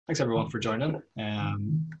Thanks everyone for joining.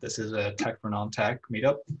 This is a Tech for Non-Tech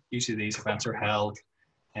meetup. Usually these events are held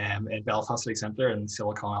in Belfast City Centre in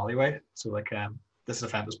Silicon Alleyway. So this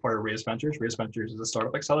event is part of Raise Ventures. Raise Ventures is a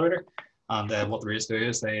startup accelerator. And what the Raise do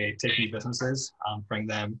is they take new businesses and bring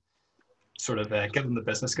them, give them the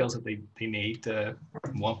business skills that they need to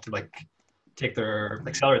want to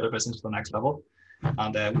accelerate their business to the next level.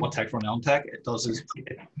 And what Tech for Non-Tech it does is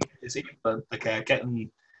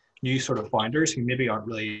getting new sort of founders who maybe don't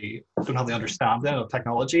have the understanding of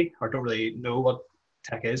technology or don't really know what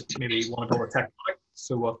tech is, maybe want to build a tech product.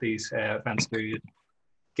 So what these events do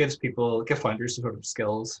is give founders the sort of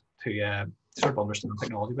skills to sort of understand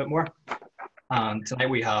technology a bit more. And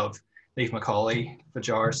tonight we have Niamh McAuley,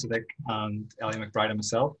 Fajar, and Elle McBride and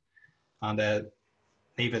myself. And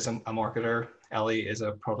Niamh is a marketer, Elle is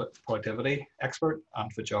a productivity expert,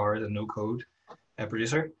 and Fajar is a no-code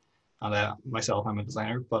producer. And myself, I'm a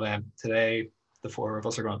designer. But today, the four of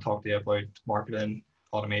us are going to talk to you about marketing,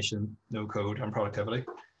 automation, no-code, and productivity.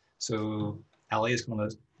 So Elle is going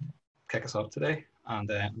to kick us off today, and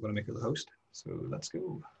I'm going to make her the host. So let's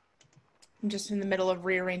go. I'm just in the middle of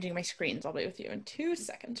rearranging my screens. I'll be with you in 2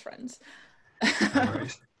 seconds, friends. All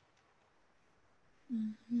right.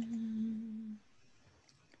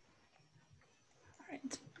 All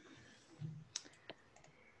right.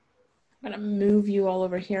 I'm going to move you all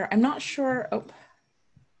over here. I'm not sure. Oh,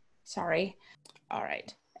 sorry. All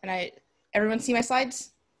right. And everyone see my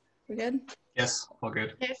slides? We good? Yes, all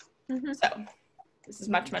good. Yes. So this is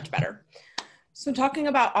much, much better. So talking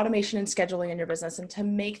about automation and scheduling in your business and to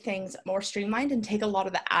make things more streamlined and take a lot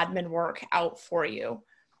of the admin work out for you.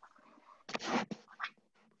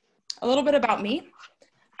 A little bit about me.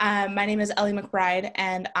 My name is Elle McBride,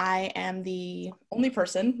 and I am the only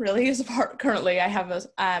person really currently. I have a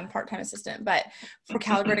part-time assistant, but for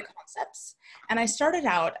Calibrated Concepts. And I started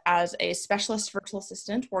out as a specialist virtual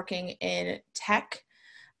assistant working in tech,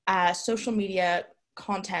 social media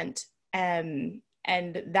content, and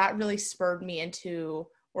that really spurred me into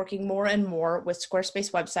working more and more with Squarespace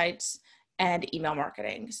websites and email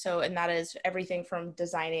marketing. And that is everything from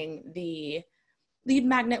designing the lead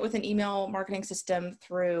magnet with an email marketing system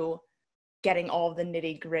through getting all of the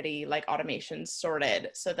nitty gritty like automations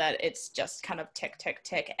sorted so that it's just kind of tick, tick,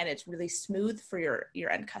 tick, and it's really smooth for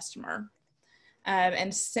your end customer.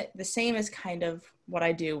 The same is kind of what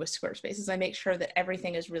I do with Squarespace is I make sure that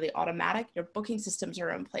everything is really automatic. Your booking systems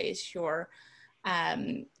are in place. Your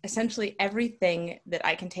essentially everything that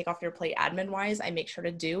I can take off your plate admin wise, I make sure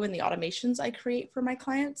to do in the automations I create for my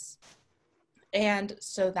clients. And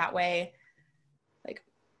so that way,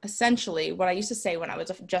 essentially what I used to say when I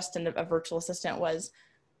was just a virtual assistant was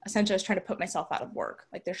essentially I was trying to put myself out of work.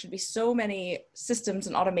 Like there should be so many systems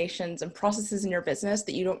and automations and processes in your business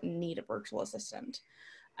that you don't need a virtual assistant.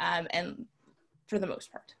 And for the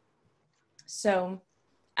most part. So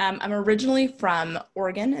I'm originally from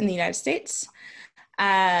Oregon in the United States.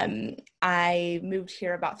 I moved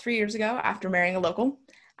here about 3 years ago after marrying a local.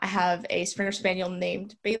 I have a Springer Spaniel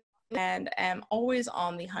named Bailey, and am always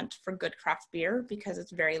on the hunt for good craft beer because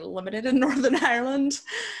it's very limited in Northern Ireland.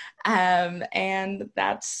 And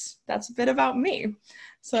that's a bit about me.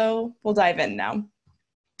 So we'll dive in now.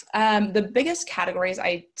 The biggest categories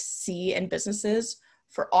I see in businesses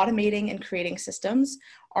for automating and creating systems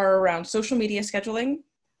are around social media scheduling,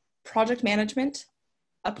 project management,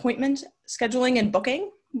 appointment scheduling and booking,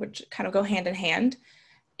 which kind of go hand in hand,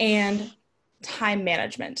 and time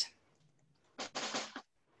management.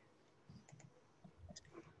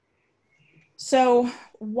 So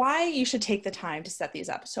why you should take the time to set these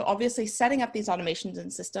up. So obviously setting up these automations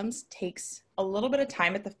and systems takes a little bit of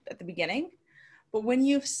time at the beginning, but when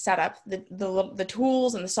you've set up the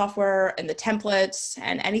tools and the software and the templates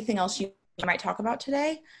and anything else you might talk about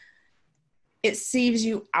today, it saves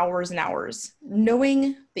you hours and hours.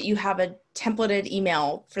 Knowing that you have a templated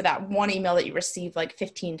email for that one email that you receive like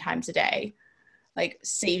 15 times a day, like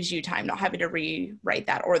saves you time, not having to rewrite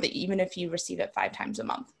that, or that even if you receive it 5 times a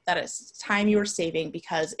month, that is time you are saving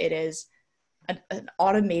because it is an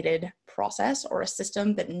automated process or a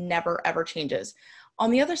system that never ever changes.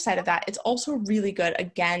 On the other side of that, it's also really good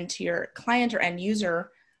again to your client or end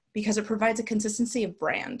user because it provides a consistency of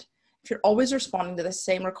brand. If you're always responding to the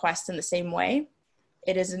same request in the same way,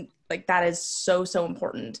 it isn't like that is so, so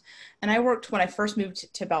important. And when I first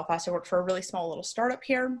moved to Belfast, I worked for a really small little startup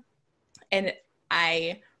here. And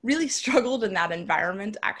I really struggled in that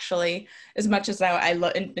environment, actually, as much as I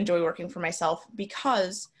enjoy working for myself,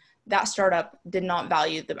 because that startup did not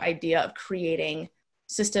value the idea of creating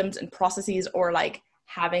systems and processes or like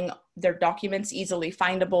having their documents easily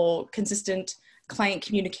findable, consistent client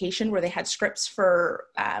communication where they had scripts for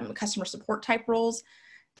customer support type roles.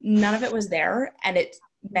 none of it was there. And it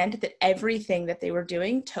meant that everything that they were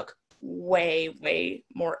doing took way, way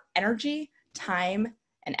more energy, time,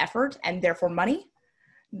 and effort, and therefore money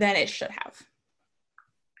than it should have.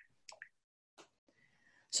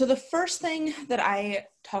 So the first thing that I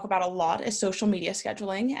talk about a lot is social media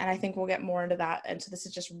scheduling, and I think we'll get more into that. And so this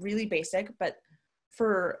is just really basic, but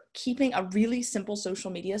for keeping a really simple social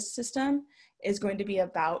media system is going to be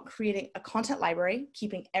about creating a content library,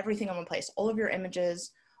 keeping everything in one place, all of your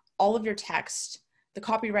images, all of your text, the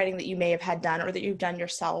copywriting that you may have had done or that you've done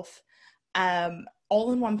yourself,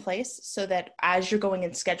 all in one place, so that as you're going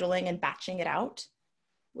and scheduling and batching it out,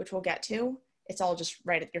 which we'll get to, it's all just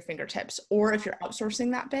right at your fingertips. Or if you're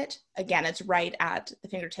outsourcing that bit, again, it's right at the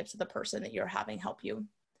fingertips of the person that you're having help you.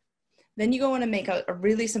 Then you go in and make a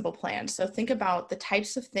really simple plan. So think about the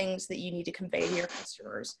types of things that you need to convey to your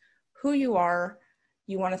customers, who you are.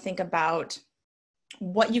 You want to think about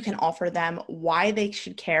what you can offer them, why they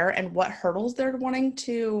should care, and what hurdles they're wanting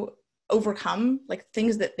to overcome, like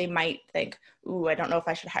things that they might think, ooh, I don't know if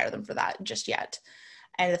I should hire them for that just yet.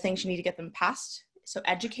 And the things you need to get them past. So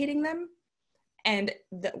educating them. And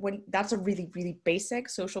that's a really, really basic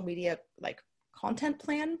social media like content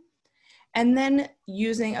plan. And then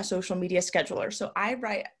using a social media scheduler. So I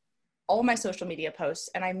write all my social media posts,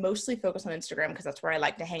 and I mostly focus on Instagram because that's where I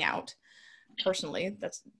like to hang out personally.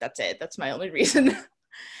 That's it. That's my only reason.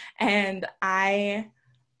 And I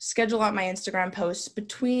schedule out my Instagram posts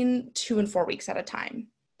between 2 and 4 weeks at a time.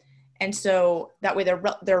 And so that way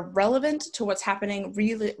they're relevant to what's happening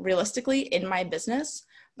realistically in my business,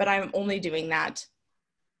 but I'm only doing that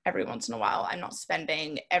every once in a while. I'm not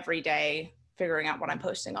spending every day figuring out what I'm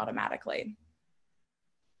posting automatically.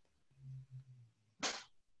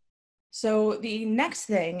 So the next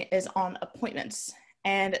thing is on appointments.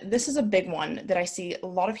 And this is a big one that I see a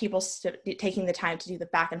lot of people taking the time to do the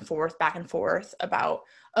back and forth about,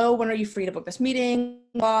 oh, when are you free to book this meeting?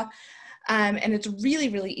 Blah. And it's really,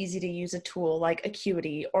 really easy to use a tool like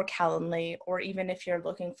Acuity or Calendly, or even if you're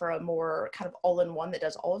looking for a more kind of all-in-one that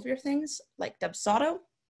does all of your things, like Dubsado,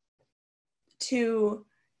 to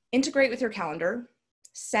integrate with your calendar,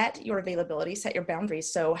 set your availability, set your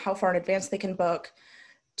boundaries. So how far in advance they can book,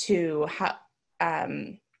 to how far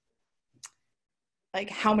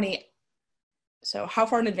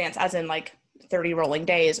in advance, as in like 30 rolling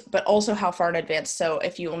days, but also how far in advance. So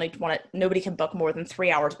if you only want it, nobody can book more than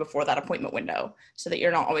 3 hours before that appointment window, so that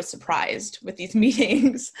you're not always surprised with these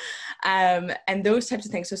meetings, and those types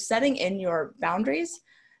of things. So setting in your boundaries.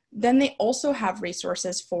 Then they also have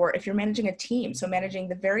resources for if you're managing a team. So managing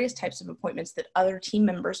the various types of appointments that other team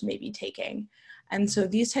members may be taking. And so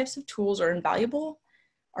these types of tools are invaluable,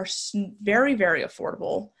 are very, very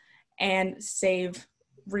affordable, and save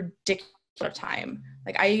ridiculous time.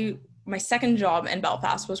 Like my second job in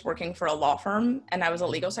Belfast was working for a law firm, and I was a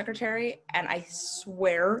legal secretary. And I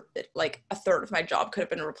swear that like a third of my job could have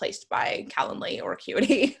been replaced by Calendly or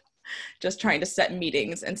Acuity, just trying to set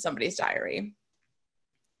meetings in somebody's diary.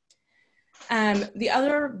 The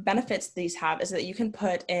other benefits these have is that you can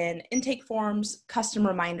put in intake forms, custom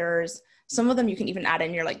reminders. Some of them you can even add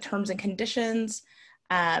in your like terms and conditions.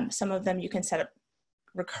 Some of them you can set up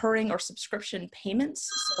recurring or subscription payments.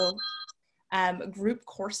 So group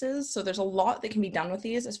courses. So there's a lot that can be done with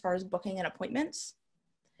these as far as booking and appointments.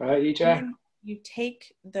 Right, EJ. You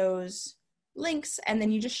take those links and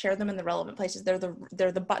then you just share them in the relevant places. They're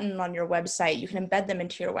the button on your website. You can embed them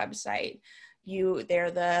into your website.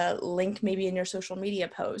 They're the link maybe in your social media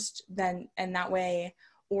post. And that way,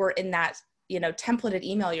 or in that templated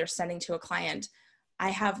email you're sending to a client, I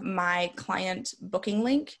have my client booking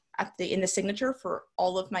link in the signature for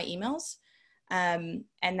all of my emails. And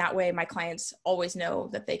that way my clients always know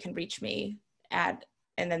that they can reach me and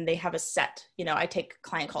then they have a set, I take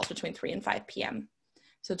client calls between 3 and 5 p.m.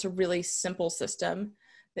 So it's a really simple system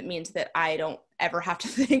that means that I don't ever have to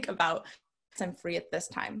think about, I'm free at this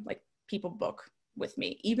time. Like people book with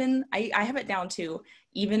me. Even I have it down to,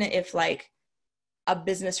 even if like a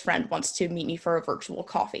business friend wants to meet me for a virtual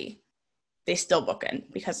coffee, they still book in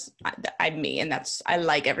because I'm me, and I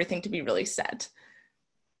like everything to be really set.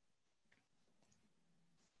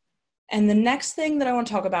 And the next thing that I want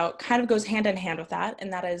to talk about kind of goes hand in hand with that,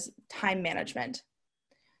 and that is time management.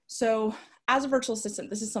 So as a virtual assistant,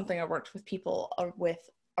 this is something I worked with people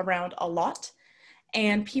around a lot.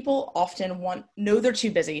 And people often know they're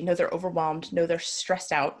too busy, know they're overwhelmed, know they're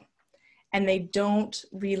stressed out, and they don't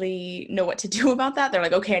really know what to do about that. They're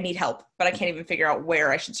like, okay, I need help, but I can't even figure out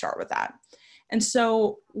where I should start with that. And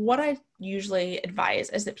so what I usually advise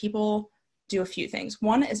is that people do a few things.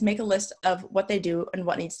 One is make a list of what they do and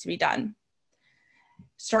what needs to be done.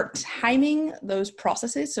 start timing those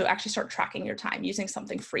processes. So actually start tracking your time using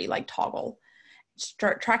something free like Toggle.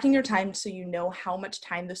 Start tracking your time so you know how much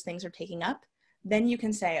time those things are taking up. Then you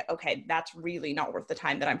can say, okay, that's really not worth the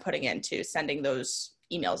time that I'm putting into sending those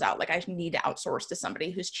emails out. Like I need to outsource to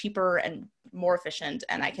somebody who's cheaper and more efficient,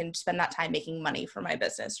 and I can spend that time making money for my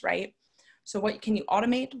business, right? So what can you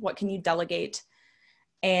automate? What can you delegate?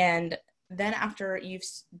 And then after you've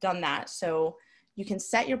done that, so you can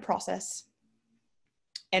set your process.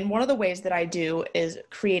 And one of the ways that I do is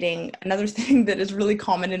creating another thing that is really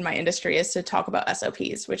common in my industry is to talk about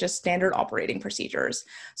SOPs, which is standard operating procedures.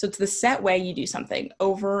 So it's the set way you do something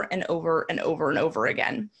over and over and over and over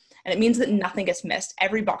again. And it means that nothing gets missed.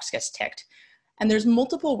 Every box gets ticked. And there's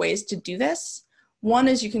multiple ways to do this. One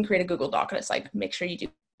is you can create a Google Doc and it's like, make sure you do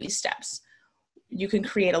these steps. You can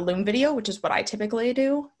create a Loom video, which is what I typically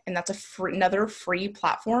do. And that's another free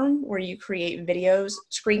platform where you create videos,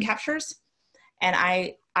 screen captures. And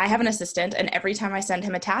I have an assistant, and every time I send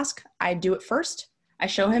him a task, I do it first. I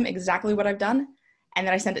show him exactly what I've done, and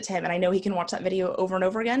then I send it to him. And I know he can watch that video over and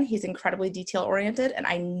over again. He's incredibly detail oriented, and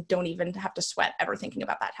I don't even have to sweat ever thinking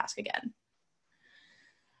about that task again.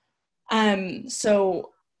 And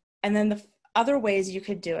then the other ways you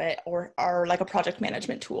could do it are like a project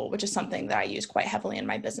management tool, which is something that I use quite heavily in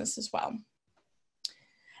my business as well.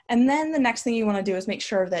 And then the next thing you want to do is make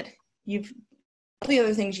sure that you've, all the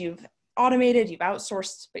other things you've automated, you've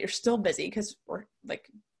outsourced, but you're still busy, because we're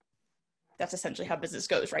like, that's essentially how business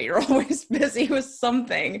goes, right? You're always busy with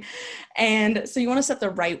something. And so you want to set the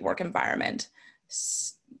right work environment.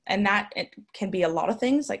 And that it can be a lot of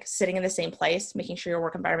things, like sitting in the same place, making sure your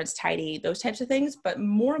work environment's tidy, those types of things. But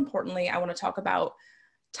more importantly, I want to talk about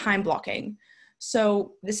time blocking.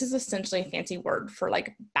 So this is essentially a fancy word for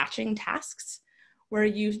like batching tasks, where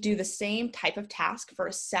you do the same type of task for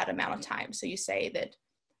a set amount of time. So you say that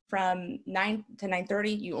from 9 to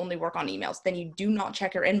 9:30, you only work on emails. Then you do not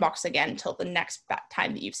check your inbox again until the next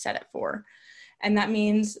time that you've set it for. And that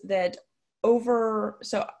means that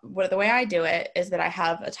the way I do it is that I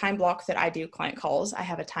have a time block that I do client calls. I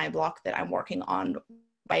have a time block that I'm working on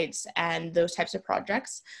websites and those types of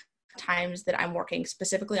projects, times that I'm working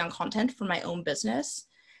specifically on content for my own business.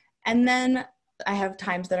 And then I have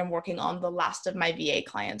times that I'm working on the last of my VA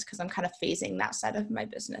clients, because I'm kind of phasing that side of my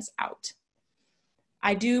business out.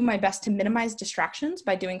 I do my best to minimize distractions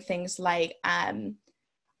by doing things like on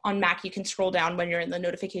Mac, you can scroll down when you're in the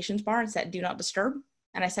notifications bar and set do not disturb.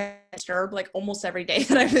 And I set disturb like almost every day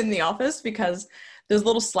that I'm in the office, because those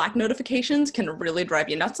little Slack notifications can really drive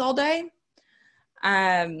you nuts all day.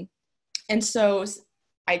 And so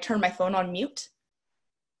I turn my phone on mute,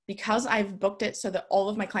 because I've booked it so that all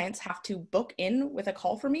of my clients have to book in with a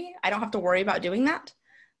call for me. I don't have to worry about doing that.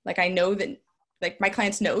 Like I know that, like my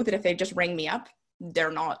clients know that if they just ring me up,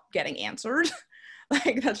 they're not getting answered.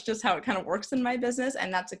 Like that's just how it kind of works in my business.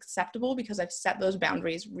 And that's acceptable because I've set those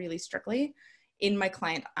boundaries really strictly in my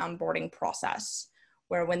client onboarding process,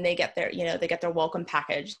 where when they get their, they get their welcome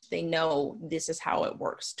package, they know this is how it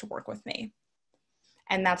works to work with me.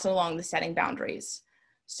 And that's along the setting boundaries.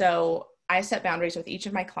 So I set boundaries with each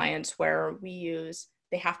of my clients where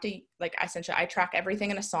they have to, like essentially I track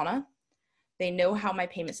everything in Asana. They know how my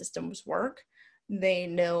payment systems work. They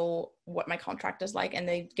know what my contract is like, and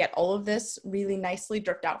they get all of this really nicely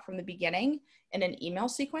dripped out from the beginning in an email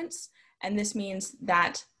sequence. And this means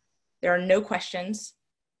that there are no questions.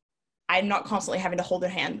 I'm not constantly having to hold their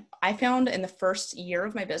hand. I found in the first year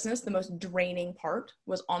of my business, the most draining part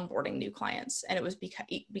was onboarding new clients. And it was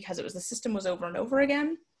because it was the system was over and over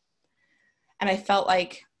again. And I felt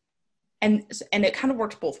like, and it kind of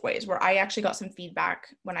worked both ways, where I actually got some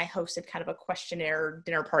feedback when I hosted kind of a questionnaire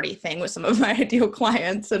dinner party thing with some of my ideal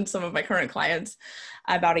clients and some of my current clients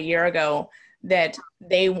about a year ago, that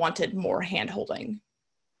they wanted more hand-holding.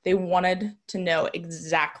 They wanted to know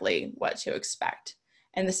exactly what to expect.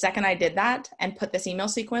 And the second I did that and put this email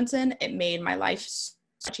sequence in, it made my life so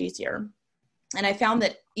much easier. And I found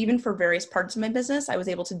that even for various parts of my business, I was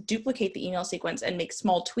able to duplicate the email sequence and make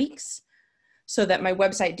small tweaks, so that my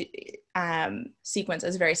website sequence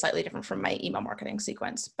is very slightly different from my email marketing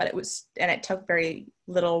sequence, but it took very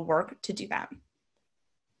little work to do that.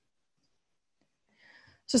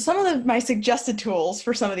 So some of my suggested tools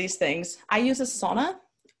for some of these things, I use Asana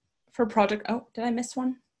for project. Oh, did I miss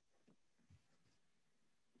one?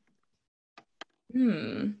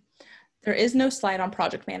 There is no slide on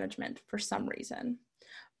project management for some reason,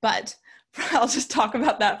 but I'll just talk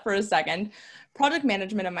about that for a second. Project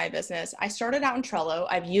management in my business, I started out in Trello.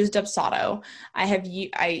 I've used Dubsado.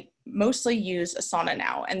 I mostly use Asana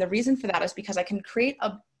now. And the reason for that is because I can create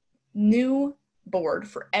a new board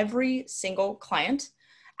for every single client,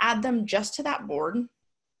 add them just to that board,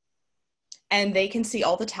 and they can see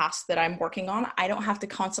all the tasks that I'm working on. I don't have to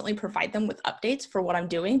constantly provide them with updates for what I'm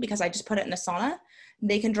doing because I just put it in Asana.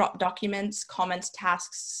 They can drop documents, comments,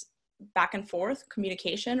 tasks back and forth,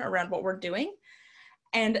 communication around what we're doing.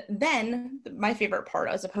 And then my favorite part,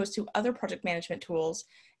 as opposed to other project management tools,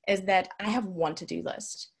 is that I have one to-do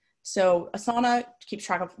list. So Asana keeps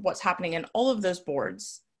track of what's happening in all of those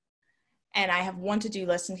boards. And I have one to-do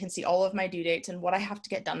list and can see all of my due dates and what I have to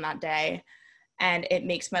get done that day. And it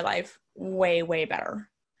makes my life way, way better.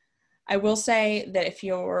 I will say that if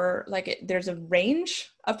you're there's a range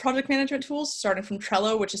of project management tools, starting from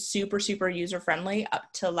Trello, which is super, super user-friendly,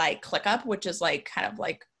 up to like ClickUp, which is like kind of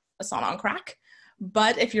like Asana on crack.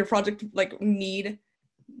 But if your project need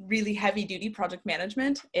really heavy duty project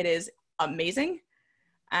management, it is amazing.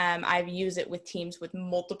 I've used it with teams with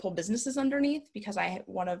multiple businesses underneath because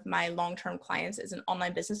one of my long-term clients is an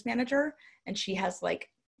online business manager, and she has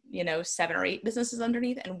 7 or 8 businesses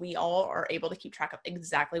underneath, and we all are able to keep track of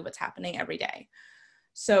exactly what's happening every day.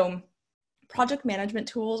 So project management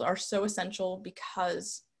tools are so essential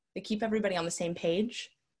because they keep everybody on the same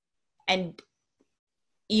page. And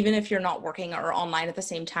even if you're not working or online at the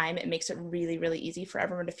same time, it makes it really, really easy for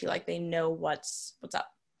everyone to feel like they know what's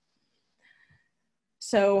up.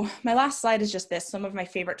 So my last slide is just this, some of my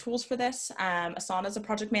favorite tools for this. Asana is a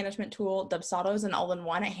project management tool. Dubsado is an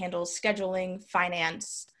all-in-one. It handles scheduling,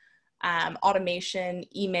 finance, automation,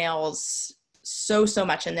 emails, so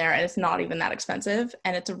much in there, and it's not even that expensive,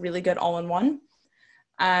 and it's a really good all-in-one.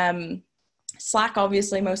 Slack,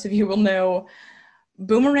 obviously, most of you will know.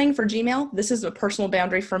 Boomerang for Gmail, this is a personal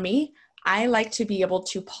boundary for me. I like to be able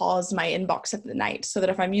to pause my inbox at the night so that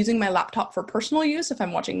if I'm using my laptop for personal use, if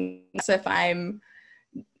I'm watching, if I'm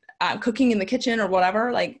cooking in the kitchen or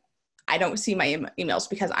whatever, I don't see my emails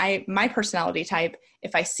because my personality type,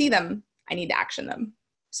 if I see them, I need to action them.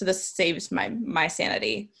 So this saves my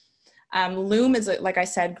sanity. Loom is, like I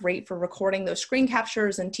said, great for recording those screen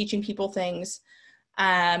captures and teaching people things.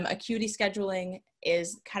 Acuity scheduling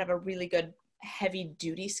is kind of a really good heavy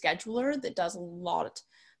duty scheduler that does a lot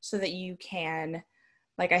so that you can,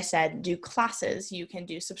 like I said, do classes, you can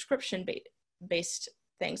do subscription based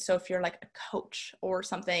things. So if you're like a coach or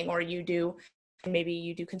something, or maybe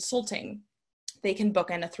you do consulting, they can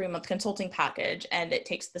book in a 3-month consulting package and it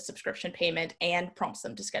takes the subscription payment and prompts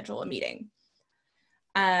them to schedule a meeting.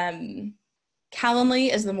 Calendly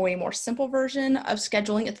is the way more simple version of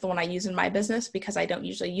scheduling. It's the one I use in my business because I don't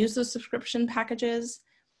usually use those subscription packages.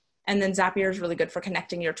 And then Zapier is really good for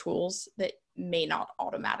connecting your tools that may not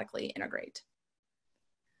automatically integrate.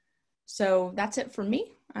 So that's it for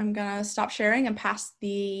me. I'm gonna stop sharing and pass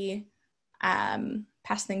things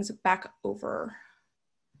back over.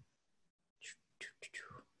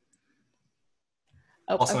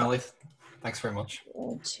 Awesome, Elle. Thanks very much.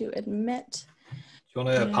 To admit. Do you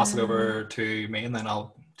want to pass it over to me, and then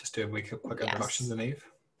I'll just do a quick introduction to Niamh?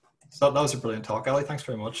 So that was a brilliant talk, Elle. Thanks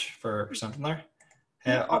very much for presenting there.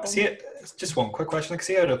 Just one quick question.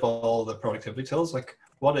 See, out of all the productivity tools,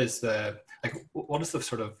 what is the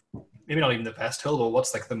sort of, maybe not even the best tool, but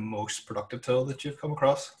what's the most productive tool that you've come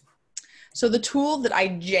across? So the tool that I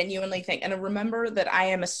genuinely think, and remember that I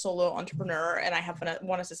am a solo entrepreneur and I have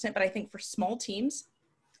one assistant, but I think for small teams,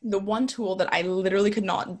 the one tool that I literally could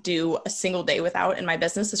not do a single day without in my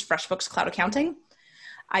business is FreshBooks Cloud Accounting.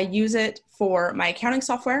 I use it for my accounting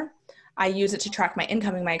software. I use it to track my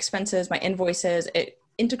incoming, my expenses, my invoices. It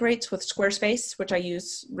integrates with Squarespace, which I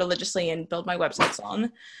use religiously and build my websites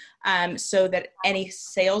on, so that any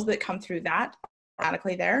sales that come through that are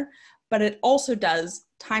automatically there. But it also does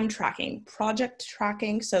time tracking, project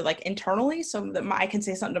tracking, so internally, so that I can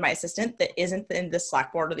say something to my assistant that isn't in the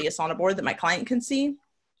Slack board or the Asana board that my client can see.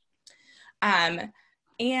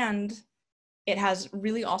 And it has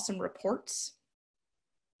really awesome reports.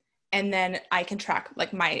 And then I can track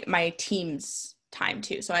my team's time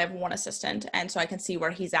too. So I have one assistant, and so I can see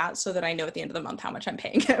where he's at so that I know at the end of the month how much I'm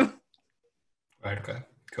paying him. Right. Okay.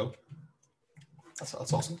 Cool. That's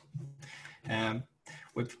awesome.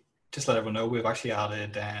 We've just let everyone know we've actually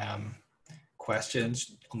added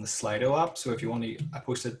questions on the Slido app. So if you want to, I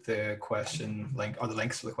posted the question link or the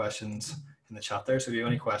links to the questions in the chat there. So if you have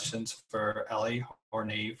any questions for Elle or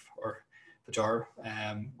Niamh or Fajar,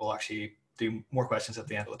 we'll actually do more questions at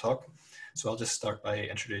the end of the talk. So I'll just start by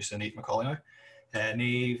introducing Niamh McAuley now.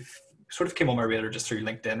 Niamh sort of came on my radar just through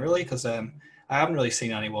LinkedIn, really, because I haven't really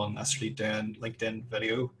seen anyone necessarily doing LinkedIn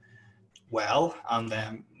video well, and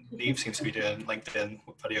Niamh seems to be doing LinkedIn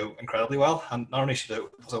video incredibly well. And not only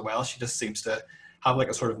does it well, she just seems to have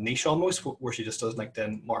a sort of niche almost where she just does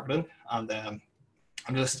LinkedIn marketing. And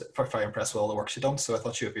I'm just very impressed with all the work she's done. So I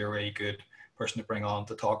thought she would be a really good person to bring on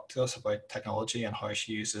to talk to us about technology and how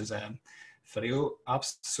she uses video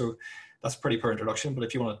apps. So that's pretty per introduction, but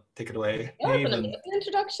if you want to take it away, Oh, it's Niamh, an amazing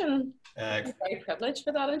introduction. I'm very privileged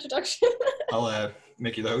for that introduction. I'll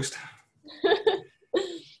make you the host.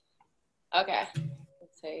 Okay,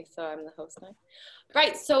 let's see. So I'm the host now.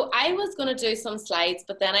 Right, so I was going to do some slides,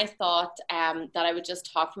 but then I thought that I would just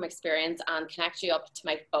talk from experience and connect you up to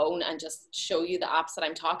my phone and just show you the apps that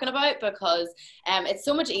I'm talking about, because it's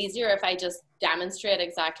so much easier if I just demonstrate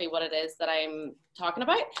exactly what it is that I'm talking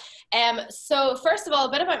about. So first of all,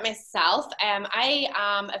 a bit about myself. I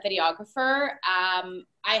am a videographer.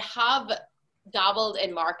 I have dabbled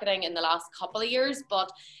in marketing in the last couple of years, but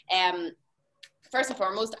first and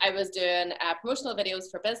foremost, I was doing promotional videos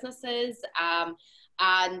for businesses,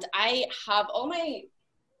 and I have all my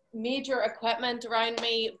major equipment around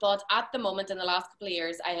me, but at the moment in the last couple of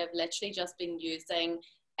years, I have literally just been using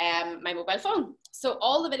my mobile phone. So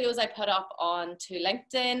all the videos I put up onto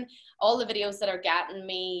LinkedIn, all the videos that are getting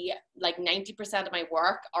me like 90% of my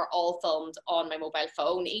work are all filmed on my mobile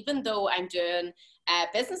phone. Even though I'm doing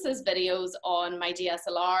businesses videos on my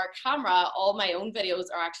DSLR camera, all my own videos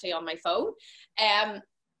are actually on my phone.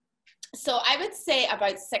 So I would say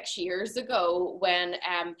about 6 years ago, when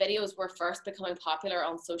videos were first becoming popular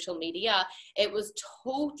on social media, it was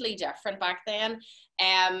totally different back then.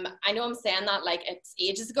 I know I'm saying that like it's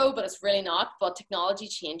ages ago, but it's really not. But technology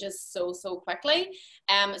changes so quickly.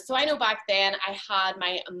 So I know back then I had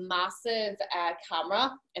my massive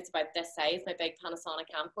camera. It's about this size, my big Panasonic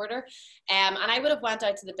camcorder. And I would have went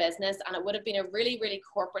out to the business, and it would have been a really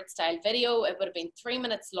corporate style video. It would have been 3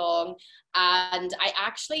 minutes long. And I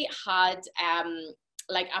actually had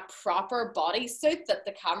like a proper bodysuit that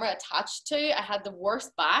the camera attached to. I had the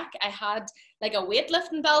worst back. I had like a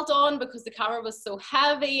weightlifting belt on because the camera was so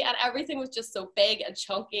heavy and everything was just so big and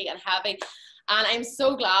chunky and heavy. And I'm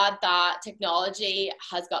so glad that technology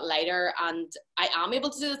has got lighter and I am able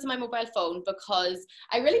to do this on my mobile phone, because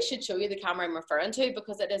I really should show you the camera I'm referring to,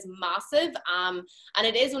 because it is massive, and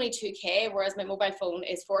it is only 2K, whereas my mobile phone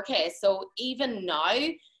is 4K. So even now,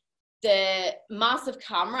 the massive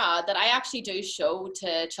camera that I actually do show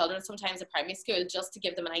to children sometimes at primary school, just to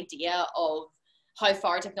give them an idea of how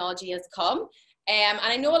far technology has come. And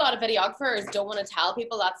I know a lot of videographers don't want to tell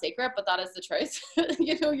people that secret, but that is the truth.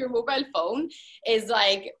 You know, your mobile phone is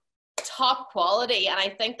like top quality. And I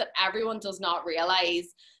think that everyone does not realize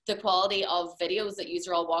the quality of videos that you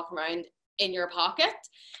are all walking around in your pocket.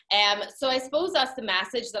 So I suppose that's the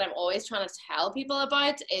message that I'm always trying to tell people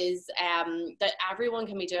about, is that everyone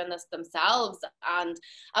can be doing this themselves. And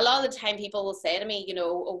a lot of the time people will say to me, you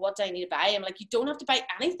know, oh, what do I need to buy? I'm like, you don't have to buy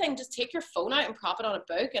anything. Just take your phone out and prop it on a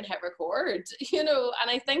book and hit record, you know. And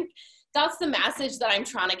I think that's the message that I'm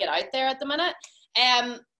trying to get out there at the minute.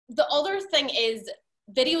 The other thing is,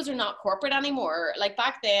 videos are not corporate anymore. Like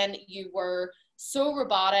back then you were so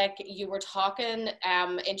robotic, you were talking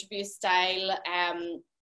interview style,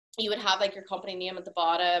 you would have like your company name at the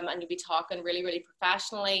bottom and you'd be talking really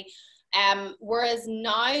professionally, whereas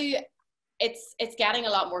now it's getting a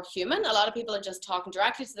lot more human. A lot of people are just talking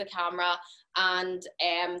directly to the camera, and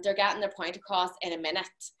they're getting their point across in a minute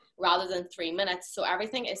rather than 3 minutes. So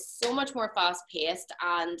everything is so much more fast paced,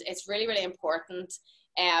 and it's really important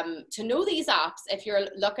to know these apps if you're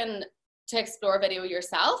looking to explore video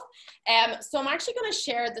yourself. So I'm actually going to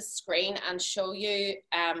share the screen and show you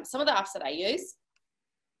some of the apps that I use.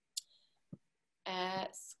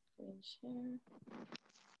 Screen share.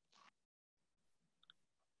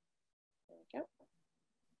 There we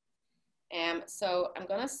go. So I'm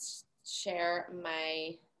going to share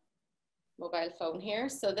my mobile phone here.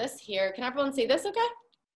 So this here, can everyone see this okay?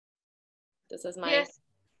 This is my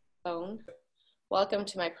phone. Welcome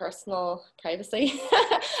to my personal privacy.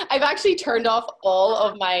 I've actually turned off all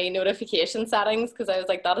of my notification settings because I was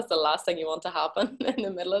like, that is the last thing you want to happen in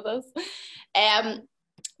the middle of this.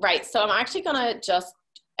 Right, so I'm actually gonna just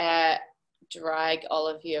drag all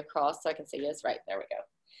of you across so I can see you. Right, there we go.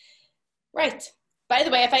 Right, by the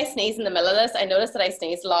way, if I sneeze in the middle of this, I noticed that I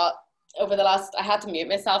sneezed a lot over the last, I had to mute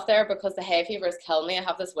myself there because the hay fever is killing me. I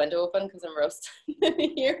have this window open because I'm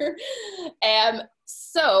roasting here.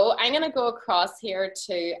 So I'm going to go across here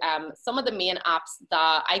to some of the main apps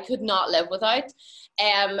that I could not live without.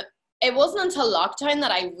 It wasn't until lockdown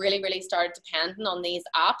that I really started depending on these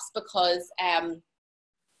apps, because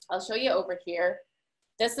I'll show you over here.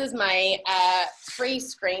 This is my 3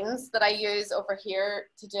 screens that I use over here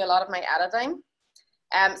to do a lot of my editing.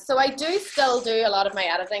 So I do still do a lot of my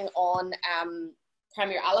editing on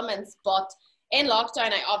Premiere Elements, but in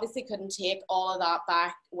lockdown, I obviously couldn't take all of that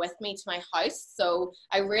back with me to my house. So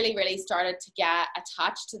I really started to get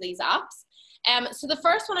attached to these apps. So the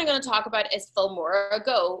first one I'm going to talk about is Filmora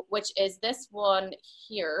Go, which is this one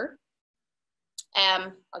here.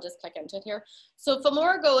 I'll just click into it here. So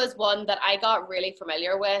Famorgo is one that I got really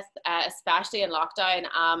familiar with, especially in lockdown.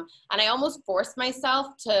 And I almost forced myself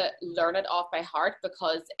to learn it off by heart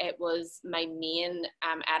because it was my main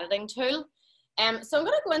editing tool. So I'm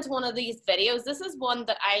going to go into one of these videos. This is one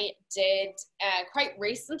that I did quite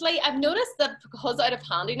recently. I've noticed that because out of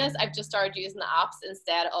handiness, I've just started using the apps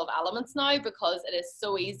instead of elements now because it is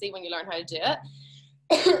so easy when you learn how to do it.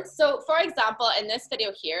 So for example, in this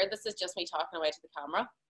video here, this is just me talking away to the camera.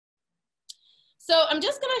 So I'm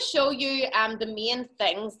just going to show you the main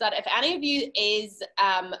things that if any of you is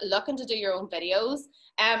looking to do your own videos,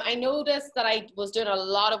 I noticed that I was doing a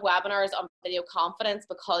lot of webinars on video confidence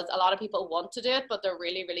because a lot of people want to do it, but they're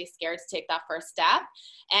really, really scared to take that first step.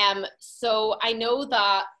 So I know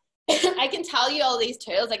that I can tell you all these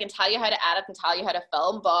tools, I can tell you how to edit and tell you how to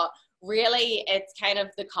film, but really it's kind of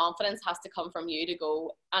the confidence has to come from you to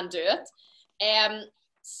go and do it.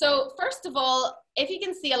 So first of all, if you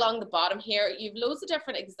can see along the bottom here, you've loads of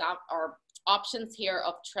different options here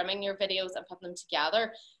of trimming your videos and putting them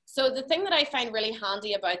together. So the thing that I find really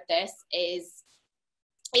handy about this is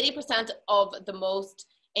 80% of the most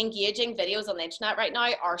engaging videos on the internet right now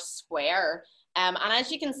are square. And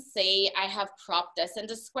as you can see, I have cropped this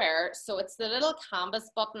into square. So it's the little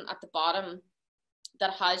canvas button at the bottom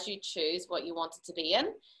that has you choose what you want it to be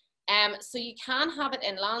in. So you can have it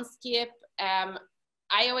in landscape.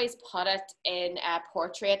 I always put it in a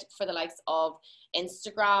portrait for the likes of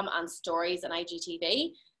Instagram and stories and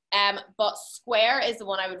IGTV. But square is the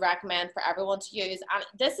one I would recommend for everyone to use. And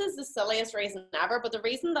this is the silliest reason ever, but the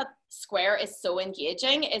reason that square is so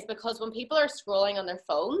engaging is because when people are scrolling on their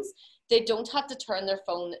phones, they don't have to turn their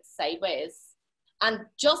phone sideways. And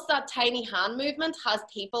just that tiny hand movement has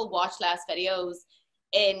people watch less videos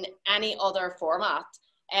in any other format.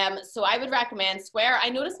 So I would recommend square. I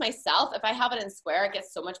notice myself, if I have it in square, it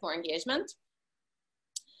gets so much more engagement.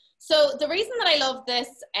 So the reason that I love this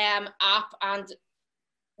app and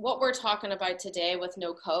what we're talking about today with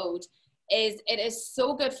no code is it is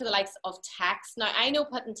so good for the likes of text. Now I know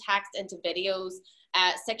putting text into videos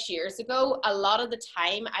 6 years ago, a lot of the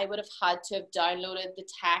time I would have had to have downloaded the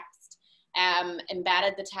text,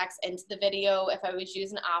 embedded the text into the video. If I was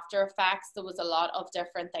using After Effects, there was a lot of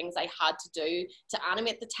different things I had to do to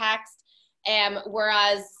animate the text.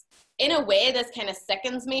 Whereas in a way, this kind of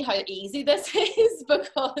sickens me how easy this is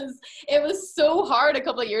because it was so hard a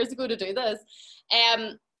couple of years ago to do this.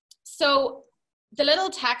 So the little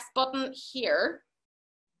text button here,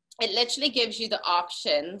 it literally gives you the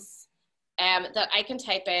options that I can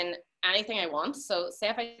type in anything I want. So say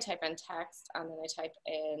if I type in text and then I type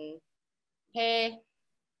in hey.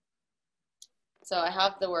 So I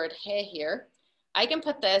have the word hey here. I can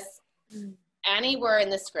put this anywhere in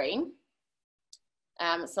the screen.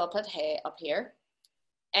 So I'll put hey up here.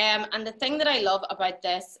 And the thing that I love about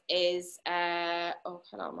this is, oh,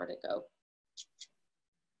 hold on, where'd it go?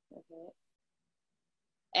 Okay.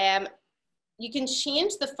 You can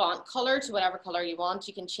change the font color to whatever color you want.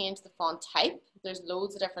 You can change the font type. There's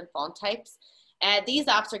loads of different font types. These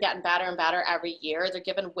apps are getting better and better every year. They're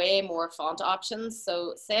giving way more font options.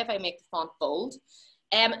 So say if I make the font bold.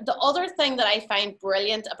 The other thing that I find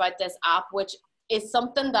brilliant about this app, which is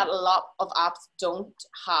something that a lot of apps don't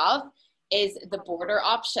have, is the border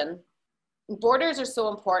option. Borders are so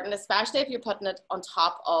important, especially if you're putting it on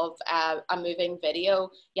top of a moving video.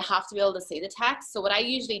 You have to be able to see the text. So what I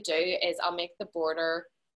usually do is I'll make the border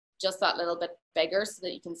just that little bit bigger so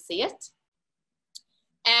that you can see it.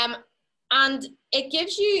 And it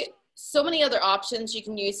gives you so many other options. You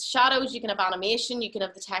can use shadows, you can have animation, you can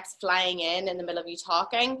have the text flying in the middle of you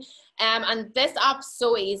talking. And this app's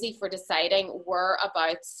so easy for deciding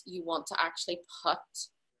whereabouts you want to actually put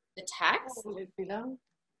the text.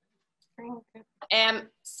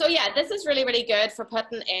 So yeah, this is really, really good for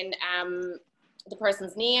putting in the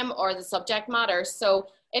person's name or the subject matter. So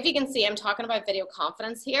if you can see, I'm talking about video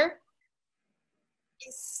confidence here.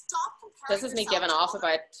 This is me giving off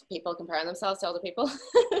about people comparing themselves to other people.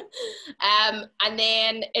 And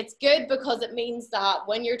then it's good because it means that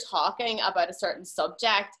when you're talking about a certain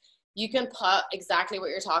subject, you can put exactly what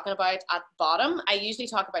you're talking about at the bottom. I usually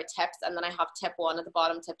talk about tips and then I have tip 1 at the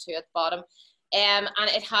bottom, tip 2 at the bottom. And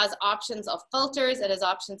it has options of filters, it has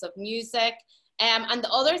options of music. And the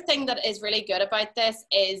other thing that is really good about this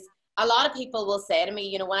is a lot of people will say to me,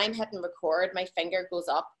 you know, when I'm hitting record, my finger goes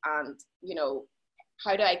up and, you know,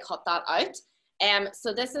 how do I cut that out?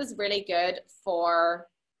 So this is really good for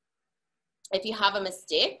if you have a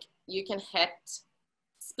mistake, you can hit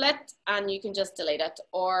split and you can just delete it.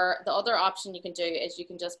 Or the other option you can do is you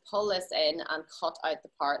can just pull this in and cut out the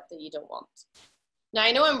part that you don't want. Now,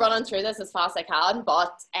 I know I'm running through this as fast as I can,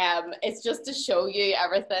 but it's just to show you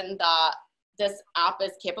everything that this app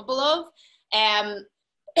is capable of.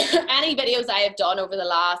 Any videos I have done over the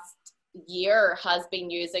last year has been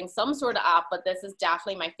using some sort of app, but this is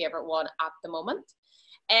definitely my favorite one at the moment.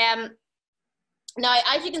 Now,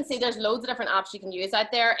 as you can see, there's loads of different apps you can use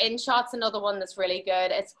out there. InShot's another one that's really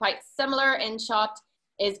good. It's quite similar. InShot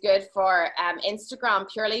is good for Instagram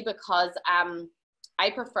purely because I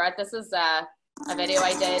prefer it. This is a video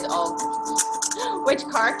I did of which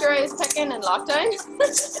character I was picking in lockdown.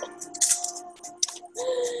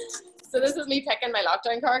 So this is me picking my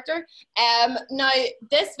lockdown character. Now,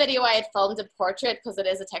 this video I had filmed in portrait because it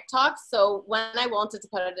is a TikTok. So when I wanted to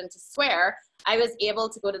put it into square, I was able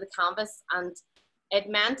to go to the canvas, and it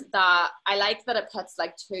meant that I like that it puts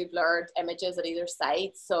like 2 blurred images at either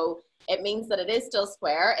side. So it means that it is still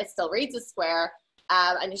square. It still reads as square.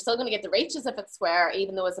 And you're still going to get the reach as if it's square,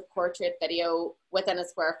 even though it's a portrait video within a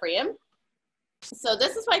square frame. So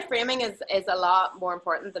this is why framing is a lot more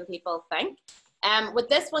important than people think. With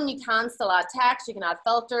this one, you can still add text, you can add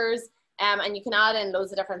filters, and you can add in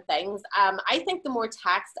loads of different things. I think the more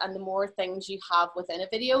text and the more things you have within a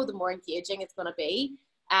video, the more engaging it's going to be.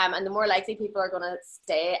 And the more likely people are going to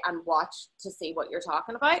stay and watch to see what you're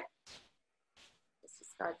talking about. Let's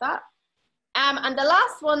discard that. And the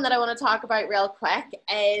last one that I want to talk about real quick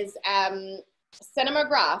is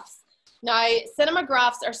cinemagraphs. Now,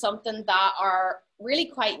 cinemagraphs are something that are really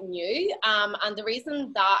quite new. And the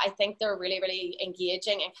reason that I think they're really, really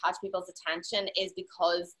engaging and catch people's attention is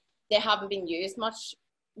because they haven't been used much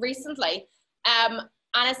recently. And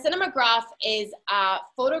a cinemagraph is a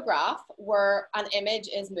photograph where an image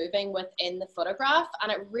is moving within the photograph,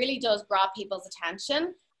 and it really does grab people's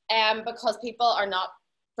attention because people are not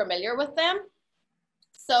familiar with them.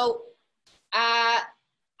 So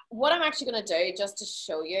what I'm actually going to do, just to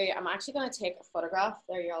show you, I'm actually going to take a photograph.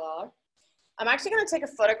 There you all are. I'm actually going to take a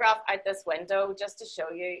photograph out this window just to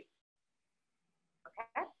show you.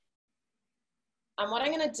 Okay. And what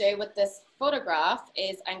I'm going to do with this photograph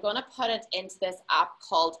is I'm going to put it into this app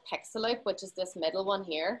called Pixaloop, which is this middle one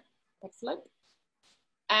here, Pixaloop.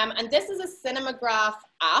 And this is a cinemagraph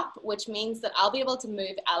app, which means that I'll be able to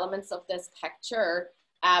move elements of this picture,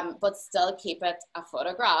 but still keep it a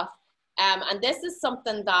photograph. And this is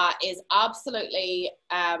something that is absolutely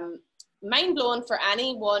mind-blowing for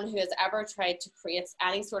anyone who has ever tried to create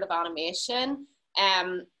any sort of animation.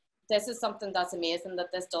 This is something that's amazing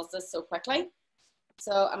that this does this so quickly.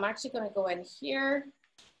 So I'm actually going to go in here,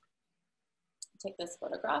 take this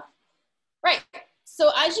photograph. Right,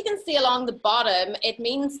 so as you can see along the bottom, it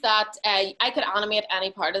means that I could animate any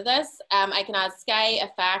part of this. I can add sky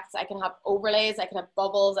effects, I can have overlays, I can have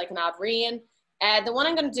bubbles, I can add rain. The one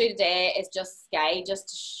I'm going to do today is just sky, just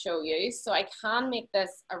to show you. So I can make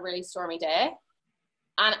this a really stormy day.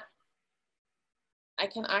 And I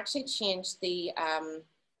can actually change the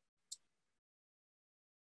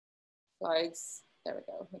clouds. There we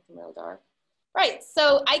go, make them real dark. Right,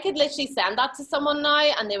 so I could literally send that to someone now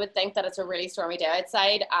and they would think that it's a really stormy day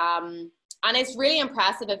outside. And it's really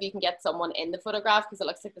impressive if you can get someone in the photograph because it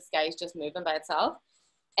looks like the sky is just moving by itself.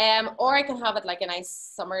 Or I can have it like a nice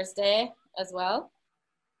summer's day as well.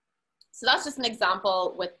 So that's just an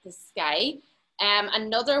example with the sky.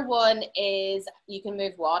 Another one is you can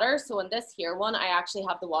move water. So in this here one, I actually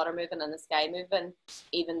have the water moving and the sky moving,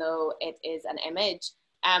 even though it is an image.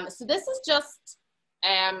 So this is just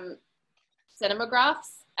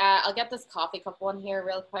cinemagraphs. I'll get this coffee cup one here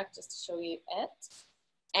real quick just to show you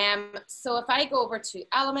it. So if I go over to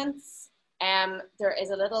elements, there is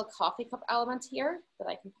a little coffee cup element here that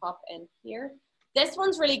I can pop in here. This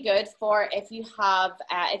one's really good for if you have,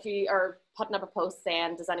 if you are putting up a post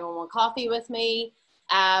saying, does anyone want coffee with me?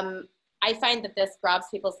 I find that this grabs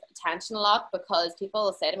people's attention a lot because people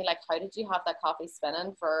will say to me like, how did you have that coffee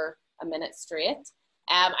spinning for a minute straight?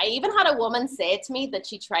 I even had a woman say to me that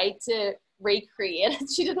she tried to recreate it.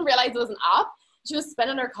 She didn't realize it was an app. She was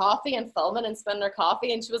spinning her coffee and filming and spinning her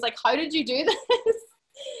coffee. And she was like, how did you do this?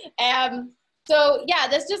 So yeah,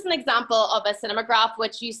 this is just an example of a cinemagraph,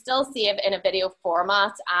 which you still save in a video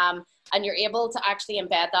format. And you're able to actually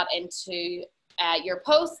embed that into your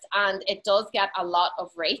post. And it does get a lot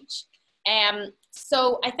of reach.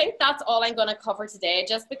 So I think that's all I'm going to cover today,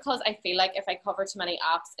 just because I feel like if I cover too many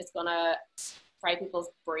apps, it's going to fry people's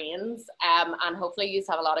brains, and hopefully you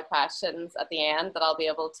have a lot of questions at the end that I'll be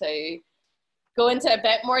able to go into a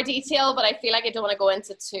bit more detail, but I feel like I don't want to go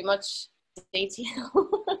into too much detail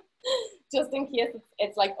just in case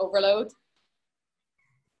it's like overload.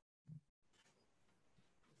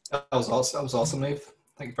 That was awesome, Niamh.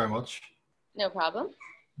 Thank you very much. No problem.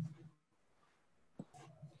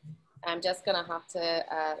 I'm just gonna have to,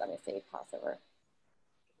 let me see, pass over.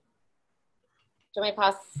 Do you want me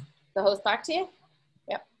to pass the host back to you?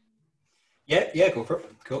 Yep. Yeah, go for it.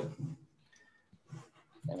 Cool.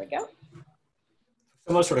 There we go.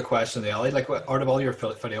 Similar sort of question to Ellie, like out of all your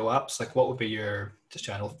video apps, like what would be your just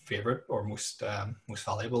general favorite or most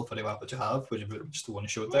valuable video app that you have? Would you just the one you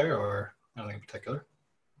showed there or anything in particular?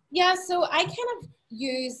 Yeah, so I kind of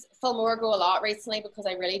use Filmora Go a lot recently because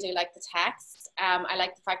I really do like the text. I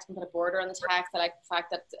like the fact I can put a border on the text. I like the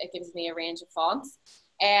fact that it gives me a range of fonts.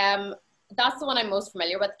 That's the one I'm most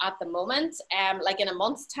familiar with at the moment. Like in a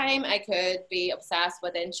month's time, I could be obsessed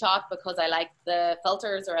with InShot because I like the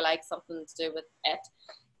filters or I like something to do with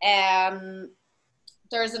it.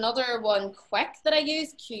 There's another one, Quick, that I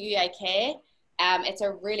use, Quick. It's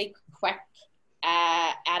a really quick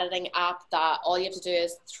editing app that all you have to do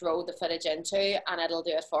is throw the footage into and it'll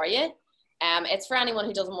do it for you. It's for anyone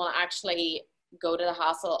who doesn't want to actually go to the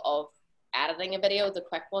hassle of editing a video. The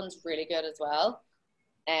Quick one's really good as well.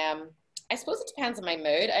 I suppose it depends on my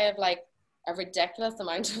mood. I have like a ridiculous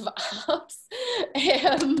amount of apps.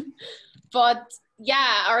 But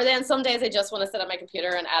yeah, or then some days I just want to sit at my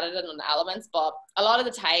computer and edit it on Elements. But a lot of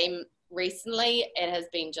the time recently, it has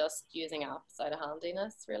been just using apps out of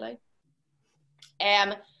handiness, really.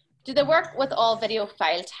 Do they work with all video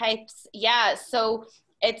file types? Yeah, so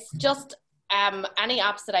it's just any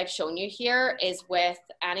apps that I've shown you here is with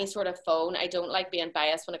any sort of phone. I don't like being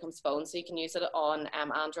biased when it comes to phones, so you can use it on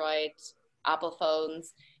Android, Apple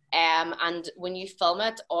phones. And when you film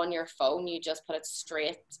it on your phone, you just put it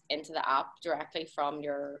straight into the app directly from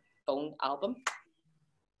your phone album.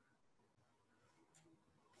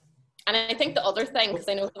 And I think the other thing, because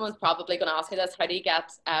I know someone's probably going to ask you this, how do you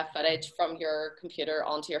get footage from your computer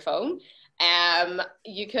onto your phone?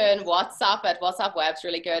 You can WhatsApp it. WhatsApp Web's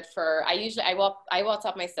really good for, I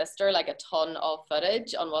WhatsApp my sister like a ton of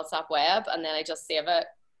footage on WhatsApp Web, and then I just save it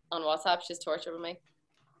on WhatsApp. She's tortured with me.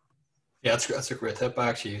 Yeah, that's a great tip. I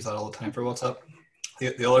actually use that all the time for WhatsApp.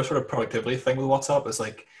 The other sort of productivity thing with WhatsApp is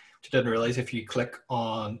like, you didn't realize if you click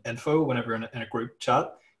on info whenever you're in a group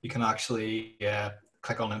chat, you can actually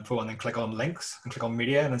click on info and then click on links and click on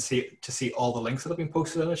media and then see all the links that have been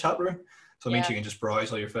posted in the chat room. So it means you can just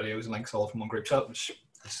browse all your videos and links all from one group chat, which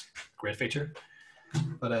is a great feature.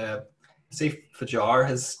 But see, Fajar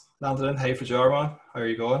has landed in. Hey, Fajar, man, how are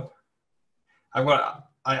you going?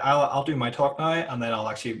 I'll do my talk now, and then I'll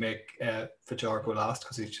actually make Fajar go last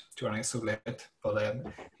because he's joining us so late. But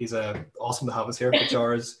he's awesome to have us here.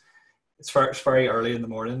 Fajar it's very early in the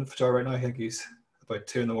morning. Fajar right now, I think he's about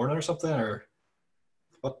 2 in the morning or something. Or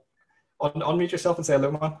what? Unmute yourself and say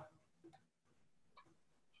hello, man.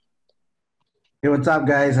 Hey, what's up,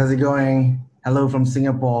 guys? How's it going? Hello from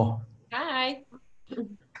Singapore. Hi.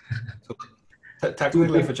 So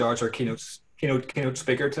technically, Fajar's our keynote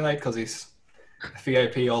speaker tonight because he's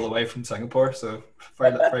VIP all the way from Singapore, so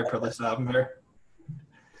very privileged to have him here.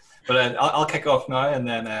 But I'll kick off now, and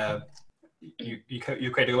then you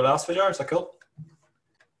okay to go last, Fajar? Is that cool?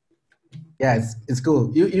 Yeah, it's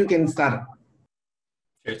cool. You can start.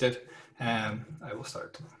 Sure, dude. I will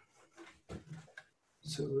start.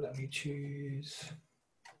 So let me choose.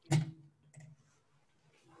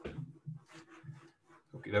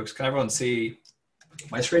 Okay, dokes. Can everyone see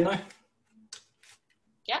my screen now?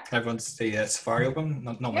 Yeah. Can everyone see Safari open?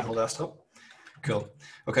 Not my whole desktop. Cool.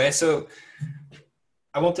 Okay, so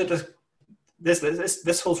I wanted to.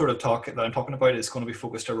 This whole sort of talk that I'm talking about is going to be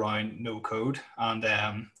focused around no code and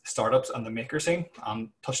startups and the maker scene, and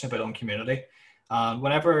touching a bit on community. And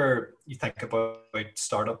whenever you think about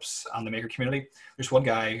startups and the maker community, there's one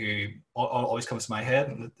guy who always comes to my head,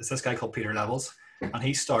 and it's this guy called Peter Levels, and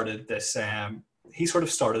he started this. He sort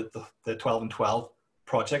of started the 12 and 12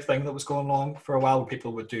 project thing that was going along for a while, where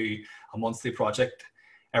people would do a monthly project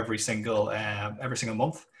every single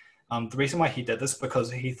month. The reason why he did this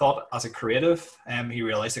because he thought as a creative, he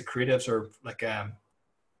realized that creatives are like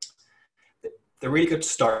they're really good at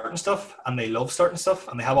starting stuff, and they love starting stuff,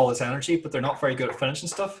 and they have all this energy, but they're not very good at finishing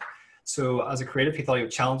stuff. So as a creative, he thought he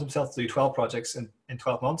would challenge himself to do 12 projects in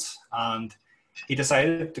 12 months, and he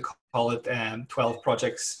decided to call it 12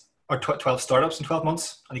 projects or 12 startups in 12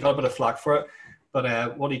 months, and he got a bit of flack for it.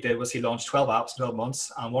 But what he did was he launched 12 apps in 12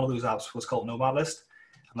 months, and one of those apps was called Nomad List,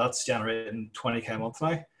 and that's generating 20K a month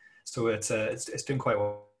now. So it's doing quite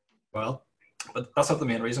well. But that's not the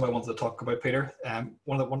main reason why I wanted to talk about Peter.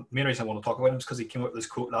 One of the main reasons I want to talk about him is because he came up with this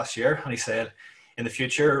quote last year, and he said, in the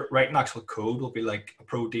future, writing actual code will be like a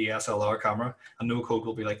pro DSLR camera, and no code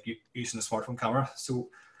will be like using a smartphone camera. So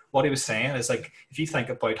what he was saying is, like, if you think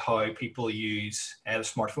about how people use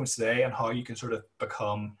smartphones today and how you can sort of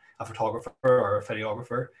become a photographer or a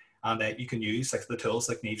videographer, and you can use like the tools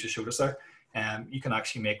like Niamh just showed us there. You can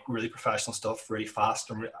actually make really professional stuff really fast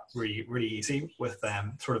and really easy with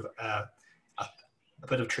sort of a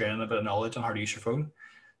bit of training, a bit of knowledge on how to use your phone.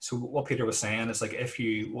 So what Peter was saying is like, if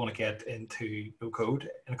you want to get into no code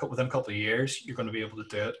within a couple of years, you're going to be able to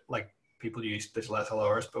do it like people use digital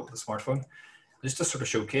SLRs, but with a smartphone. Just to sort of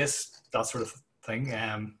showcase that sort of thing.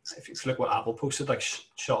 If you look what Apple posted, like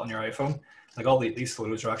shot on your iPhone, like all these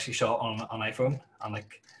photos are actually shot on iPhone, and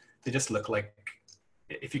like they just look like,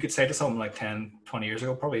 if you could say to someone like 10, 20 years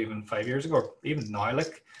ago, probably even 5 years ago, or even now,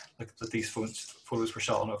 like that these photos were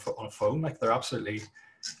shot on a phone, like they're absolutely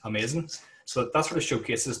amazing. So that sort of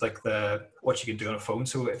showcases like what you can do on a phone.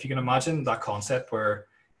 So if you can imagine that concept where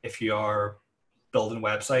if you are building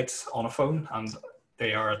websites on a phone and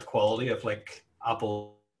they are at the quality of like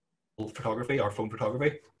Apple photography or phone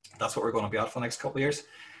photography, that's what we're going to be at for the next couple of years.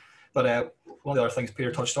 But one of the other things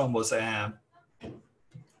Peter touched on was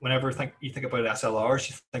whenever you think about SLRs,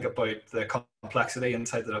 you think about the complexity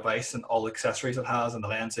inside the device and all the accessories it has and the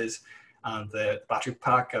lenses and the battery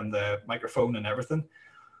pack and the microphone and everything.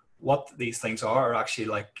 What these things are actually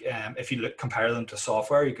like, if you compare them to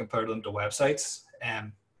software, you compare them to websites,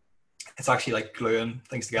 it's actually like gluing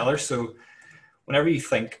things together. So whenever you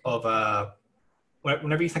think of a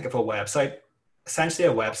website, essentially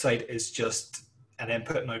a website is just an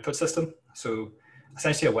input and output system. So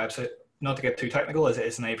essentially a website, not to get too technical,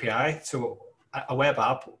 is an API. So a web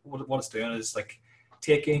app, what it's doing is like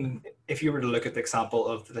taking, if you were to look at the example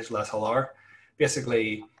of the digital SLR,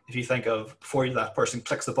 basically, if you think of before that person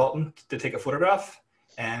clicks the button to take a photograph,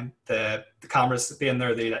 and the cameras being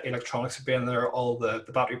there, the electronics being there, all the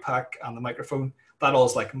battery pack and the microphone, that all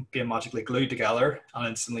is like being magically glued together, and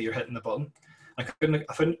instantly you're hitting the button. I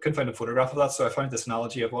couldn't find a photograph of that, so I found this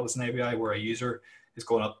analogy of what is an API, where a user is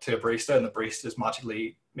going up to a barista and the barista is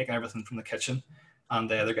magically making everything from the kitchen,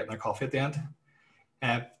 and they're getting their coffee at the end.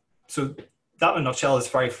 So that in a nutshell is a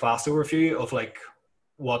very fast overview of like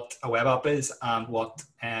what a web app is and what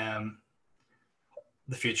the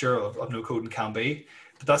future of no coding can be.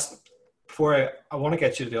 But that's before I want to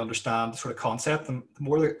get you to understand the sort of concept. And the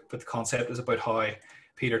more that the concept is about how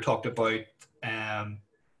Peter talked about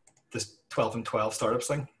this 12 and 12 startups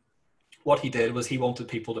thing. What he did was he wanted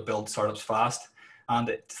people to build startups fast, and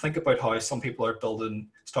to think about how some people are building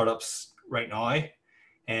startups right now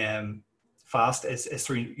fast is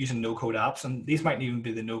through using no-code apps. And these might even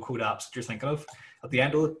be the no-code apps that you're thinking of. At the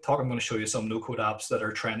end of the talk, I'm going to show you some no-code apps that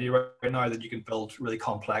are trendy right now that you can build really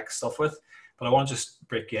complex stuff with. But I want to just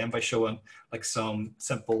break you in by showing like some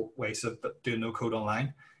simple ways of doing no-code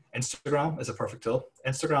online. Instagram is a perfect tool.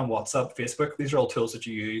 Instagram, WhatsApp, Facebook, these are all tools that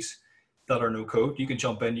you use that are no-code. You can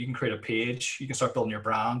jump in, you can create a page, you can start building your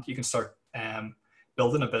brand, you can start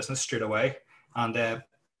building a business straight away. And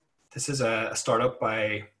this is a startup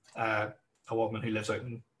by a woman who lives out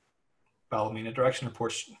in Ballymena direction, or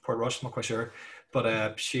Portrush, I'm not quite sure.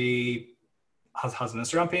 But she has an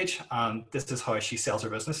Instagram page, and this is how she sells her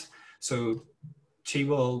business. So she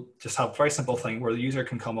will just have a very simple thing where the user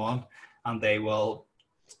can come on and they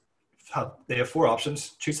have 4 options: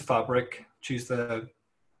 choose the fabric, choose the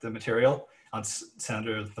material, and send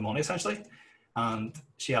her the money essentially. And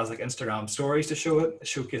she has like Instagram stories to show it,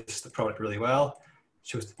 showcase the product really well,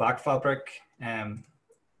 shows the back fabric,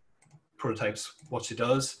 prototypes what she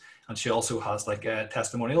does, and she also has like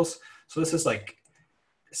testimonials. So this is like,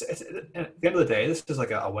 at the end of the day, this is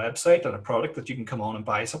like a website and a product that you can come on and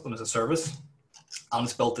buy something as a service, and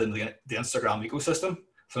it's built in the Instagram ecosystem.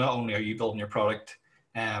 So not only are you building your product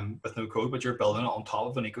with no code, but you're building it on top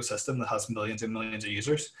of an ecosystem that has millions and millions of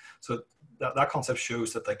users. So that concept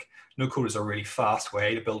shows that like no code is a really fast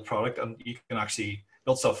way to build product, and you can actually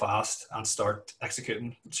build stuff fast and start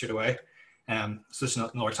executing straight away. So this is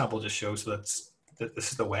another example, just shows that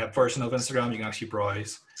this is the web version of Instagram. You can actually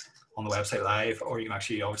browse on the website live, or you can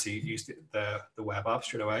actually obviously use the web app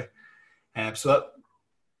straight away. So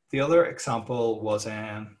the other example was,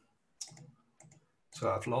 so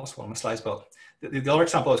I've lost one of my slides, but the other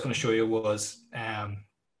example I was going to show you was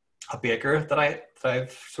a baker that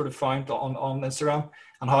I've sort of found on Instagram,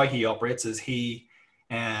 and how he operates is he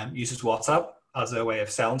uses WhatsApp as a way of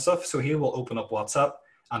selling stuff. So he will open up WhatsApp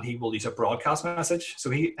and he will use a broadcast message. So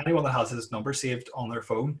anyone that has his number saved on their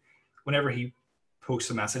phone, whenever he posts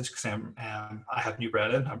a message saying, I have new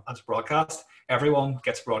bread in as a broadcast, everyone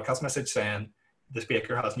gets a broadcast message saying this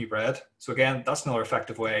baker has new bread. So again, that's another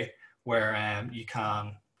effective way where you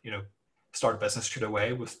can, start a business straight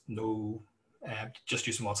away with no, just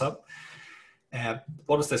using WhatsApp.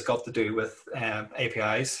 What has this got to do with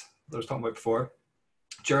APIs that I was talking about before?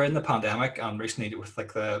 During the pandemic, and recently with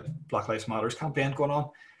like the Black Lives Matters campaign going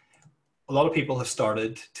on, a lot of people have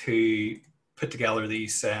started to put together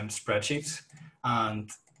these spreadsheets, and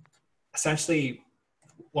essentially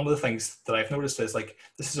one of the things that I've noticed is like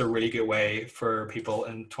this is a really good way for people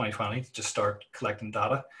in 2020 to just start collecting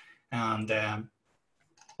data. And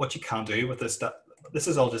what you can do with this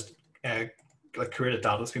is all just like created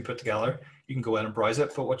data that's been put together. You can go in and browse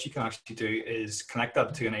it, but what you can actually do is connect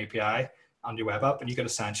that to an API on your web app, and you can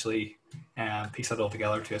essentially piece that all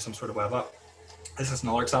together to some sort of web app. This is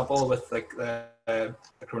another example with like the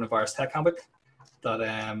coronavirus tech handbook that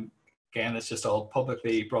again, it's just all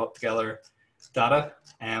publicly brought together data.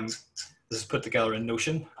 This is put together in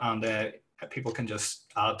Notion, and people can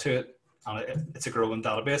just add to it, and it's a growing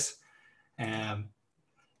database.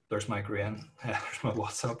 There's my grain, there's my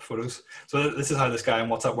WhatsApp photos. So this is how this guy on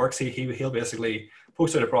WhatsApp works. He'll basically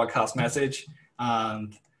post out a broadcast message,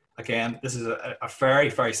 and again, this is a very,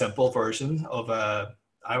 very simple version of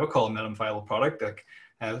I would call a minimum viable product. Like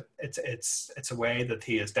it's a way that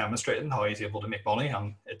he is demonstrating how he's able to make money,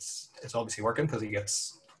 and it's obviously working because he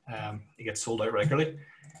gets sold out regularly.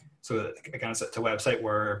 So again, it's a website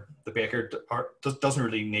where the baker doesn't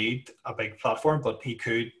really need a big platform, but he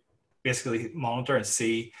could basically monitor and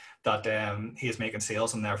see that he is making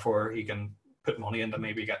sales, and therefore he can put money into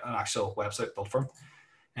maybe get an actual website built for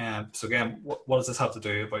him. So again, what does this have to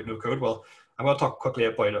do about no code? Well, I'm going to talk quickly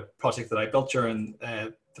about a project that I built during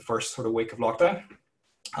the first sort of week of lockdown.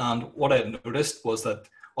 And what I noticed was that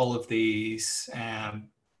all of these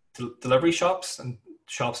delivery shops and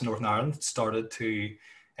shops in Northern Ireland started to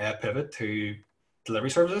pivot to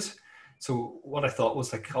delivery services. So what I thought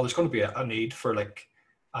was like, oh, there's going to be a need for like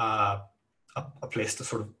a place to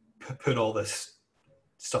sort of put all this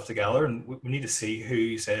stuff together, and we need to see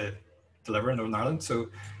who's delivering in Northern Ireland. So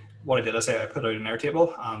what I did is I put out an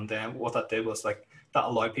Airtable, and what that did was like that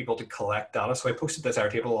allowed people to collect data. So I posted this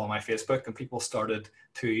Airtable on my Facebook, and people started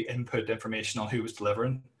to input information on who was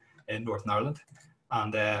delivering in Northern Ireland.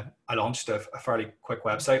 And I launched a fairly quick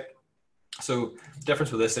website. So the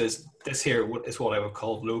difference with this here is what I would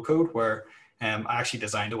call low code, where I actually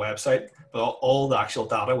designed a website, but all the actual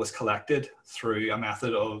data was collected through a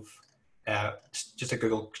method of just a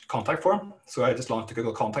Google contact form. So I just launched a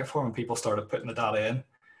Google contact form, and people started putting the data in,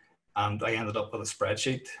 and I ended up with a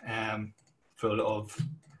spreadsheet full of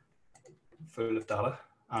data,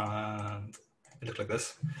 and it looked like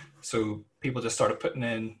this. So people just started putting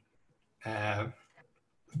in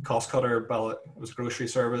cost cutter, ballot, it was a grocery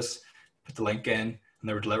service, put the link in, and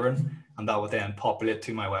they were delivering, and that would then populate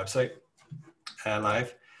to my website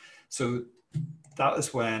live. So that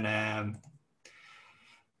was when I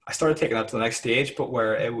started taking that to the next stage, but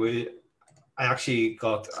where I actually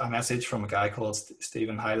got a message from a guy called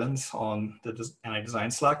Stephen Highlands on the NI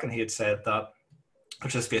Design Slack, and he had said that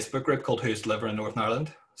there's this Facebook group called Who's Delivering in Northern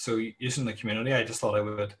Ireland. So using the community, I just thought I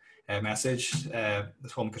would message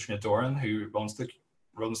this woman, Katrina Doran, who runs the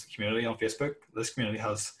community on Facebook. This community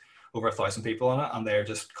has over 1,000 people in it, and they're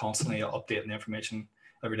just constantly updating the information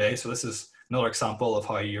every day. So this is another example of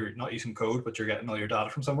how you're not using code, but you're getting all your data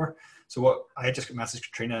from somewhere. So what I just messaged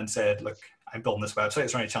Katrina and said, look, I'm building this website.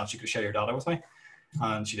 Is there any chance you could share your data with me?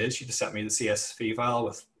 And she did. She just sent me the CSV file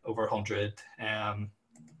with over 100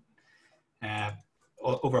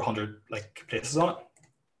 like places on it.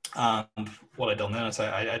 And what I done then is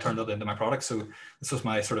I turned it into my product. So this was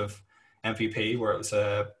my sort of MVP, where it was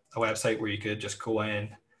a website where you could just go in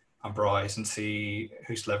and browse and see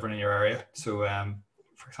who's delivering in your area. So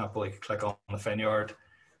for example, you could click on the vineyard,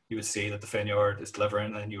 you would see that the vineyard is delivering,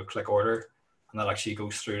 and then you would click order, and that actually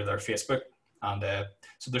goes through to their Facebook. And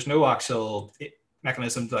so there's no actual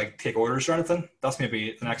mechanism to like take orders or anything. That's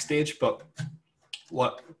maybe the next stage, but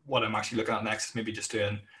what I'm actually looking at next is maybe just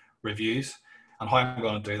doing reviews. And how I'm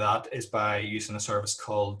going to do that is by using a service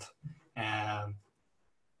called Typeform.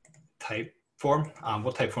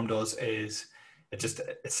 What Typeform does is it's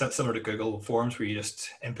similar to Google Forms, where you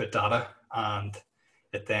just input data and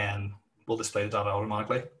it then will display the data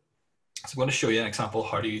automatically. So I'm going to show you an example of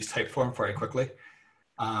how to use Typeform very quickly.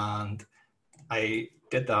 And I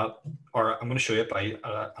did that, or I'm going to show you by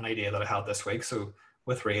an idea that I had this week. So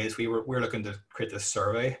with Raise, we're looking to create this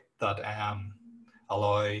survey that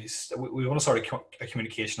allows, we want to start a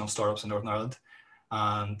communication on startups in Northern Ireland.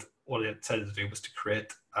 And what I decided to do was to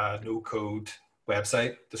create a no-code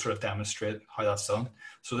website to sort of demonstrate how that's done.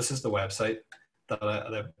 So this is the website that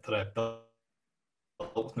I built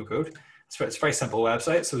with no code. It's a very simple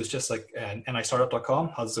website. So it's just like nistartup.com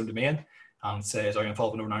has its own domain and says, are you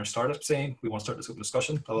involved in Northern Ireland startup scene? We want to start this open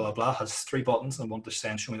discussion, blah, blah, blah. Has 3 buttons and one to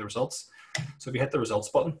send, show me the results. So if you hit the results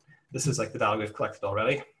button, this is like the data we've collected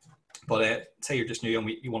already. But say you're just new and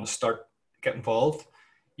you want to start get involved,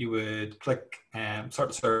 you would click start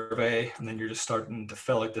the survey, and then you're just starting to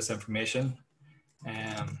fill out this information.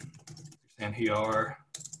 Saying who you are,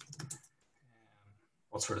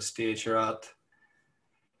 what sort of stage you're at,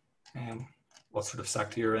 what sort of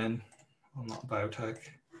sector you're in. I'm not biotech.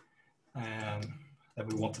 Then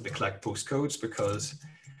we wanted to collect postcodes because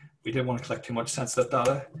we didn't want to collect too much sensitive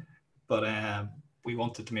data, but we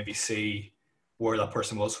wanted to maybe see where that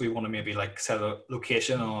person was. So we want to maybe like set a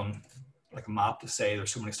location on like a map to say there's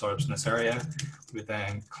so many startups in this area. We would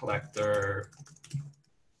then collect their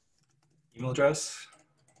email address,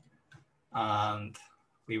 and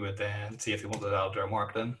we would then see if we wanted to add their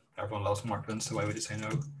marketing. Everyone loves marketing, so why would you say no?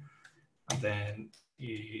 And then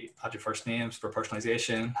you add your first names for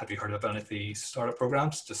personalization. Have you heard of any of these startup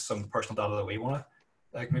programs? Just some personal data that we want to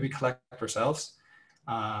like maybe collect ourselves.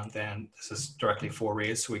 And then this is directly for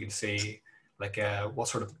Raise, so we can see like what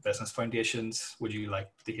sort of business foundations would you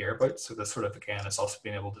like to hear about. So this sort of, again, is us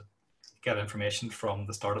being able to get information from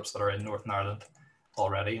the startups that are in Northern Ireland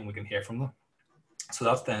already, and we can hear from them. So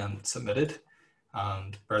that's then submitted,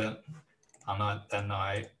 and brilliant. And then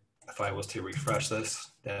now, if I was to refresh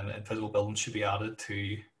this, then invisible buildings should be added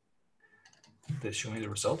to this, show me the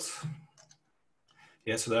results.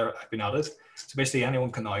 Yeah, so there I've been added. So basically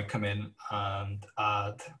anyone can now come in and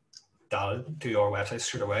add data to our website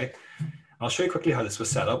straight away. And I'll show you quickly how this was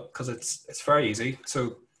set up, because it's very easy.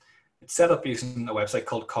 So it's set up using a website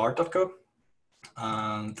called card.co,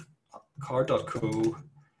 and card.co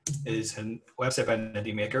is a website by an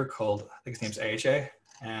indie maker called, I think his name's AJ.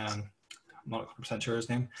 I'm not 100% sure his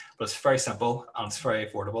name, but it's very simple and it's very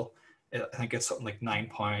affordable. I think it's something like £9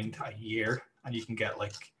 a year, and you can get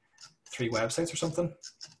like 3 websites or something.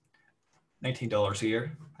 $19 a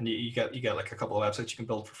year, and you get like a couple of websites you can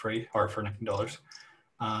build for free or for $19.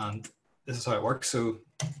 And this is how it works. So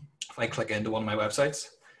if I click into one of my websites,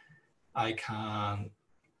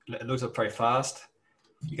 it loads up very fast.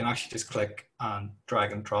 You can actually just click and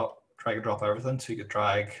drag and drop everything. So you could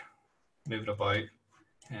drag, move it about,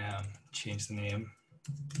 change the name,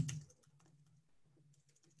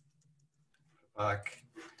 back.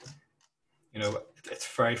 You know, it's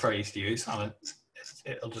very, very easy to use, and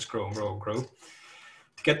it'll just grow and grow and grow.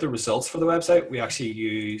 To get the results for the website, we actually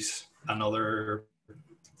use another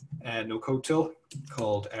no-code tool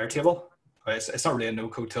called Airtable. It's not really a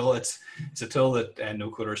no-code tool. It's a tool that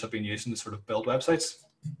no-coders have been using to sort of build websites.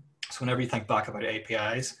 So whenever you think back about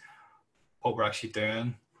APIs, what we're actually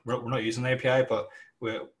doing, we're not using an API, but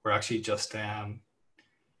we're actually just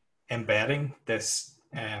embedding this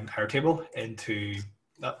Airtable into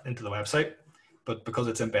the website. But because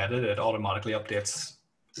it's embedded, it automatically updates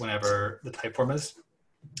whenever the typeform is.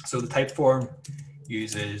 So the typeform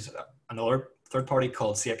uses another third party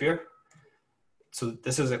called Zapier. So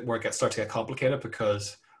this is where it starts to get complicated,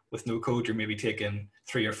 because with no code, you're maybe taking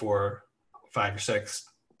 3 or 4, 5 or 6,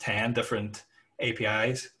 10 different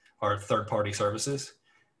APIs or third party services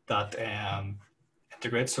that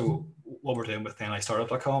integrate. So what we're doing with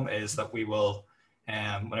NIStartup.com is that we will,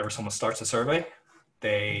 whenever someone starts a survey,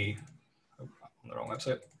 on the wrong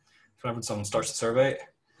website. So whenever someone starts a survey,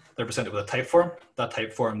 they're presented with a typeform. That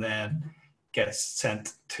typeform then gets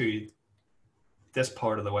sent to this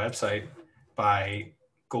part of the website by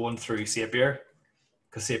going through Zapier,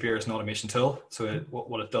 because Zapier is an automation tool. So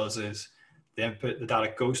what it does is the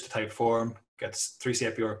data goes to typeform, gets through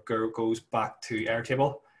Zapier, goes back to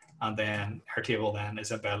Airtable, and then Airtable then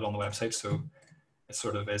is embedded on the website. So it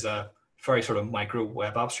sort of is a very sort of micro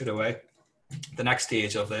web app straight away. The next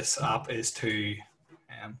stage of this app is to,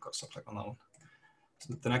 got to click on that one.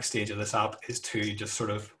 So the next stage of this app is to just sort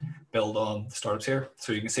of build on the startups here.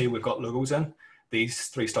 So you can see we've got logos in. These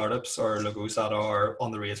 3 startups are logos that are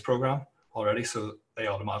on the Raise program already. So they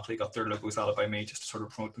automatically got their logos added by me just to sort of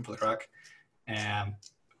promote them for the crack.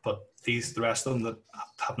 But the rest of them that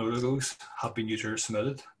have no logos have been user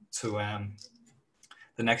submitted. So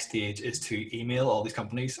the next stage is to email all these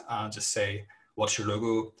companies and just say, what's your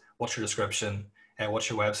logo? What's your description? What's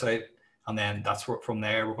your website? And then that's where, from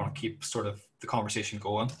there, we're going to keep sort of the conversation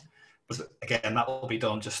going. But again, that will be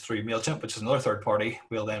done just through MailChimp, which is another third party.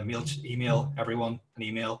 We'll then email everyone an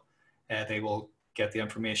email. They will get the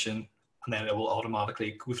information, and then it will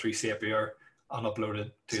automatically go through Zapier and upload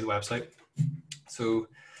it to the website. So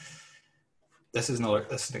this is another,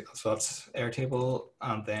 so that's Airtable,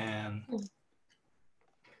 and then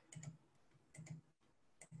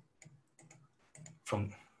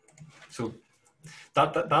so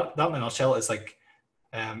that in a nutshell is like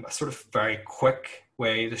a sort of very quick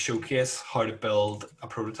way to showcase how to build a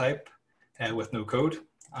prototype with no code.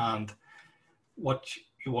 And what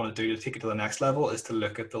you want to do to take it to the next level is to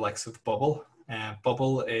look at the likes of Bubble.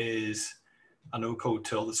 Bubble is a no-code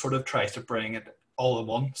tool that sort of tries to bring it all in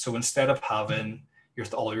one. So instead of having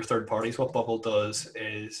all your third parties, what Bubble does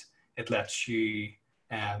is it lets you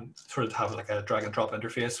sort of have like a drag and drop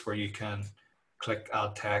interface where you can click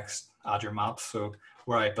add text, add your maps. So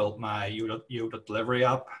where I built my Yoda delivery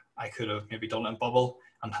app, I could have maybe done it in Bubble,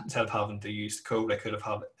 and instead of having to use the code, I could have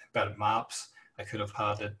had embedded maps. I could have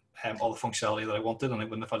had it, all the functionality that I wanted, and I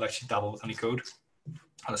wouldn't have had to actually dabble with any code.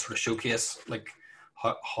 And it sort of showcase like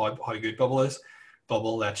how good Bubble is.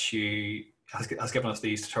 Bubble lets you has given us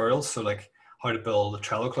these tutorials, so like how to build a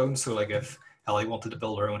Trello clone. So like if Elle wanted to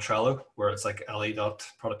build her own Trello, where it's like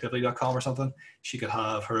elle.productivity.com or something, she could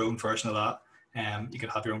have her own version of that. You could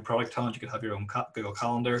have your own product account, you could have your own Google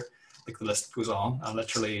Calendar, like the list goes on, and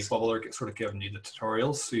literally Bubble are sort of giving you the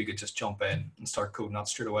tutorials, so you could just jump in and start coding that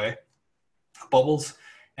straight away. Bubble's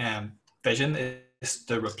vision is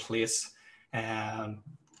to replace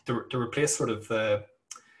sort of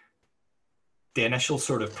the initial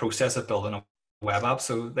sort of process of building a web app.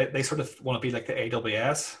 So they sort of want to be like the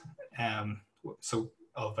AWS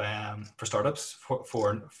for startups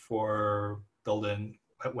for building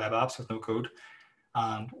web apps with no code.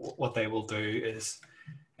 And what they will do is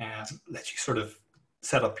let you sort of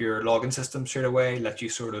set up your login system straight away, let you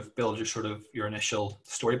sort of build your initial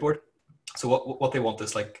storyboard. So what they want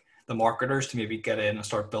is like the marketers to maybe get in and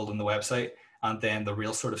start building the website, and then the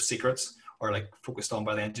real sort of secrets are like focused on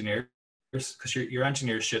by the engineers, because your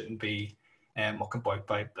engineers shouldn't be mucking about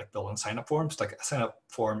by like building sign-up forms. Like a sign-up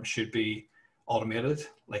form should be automated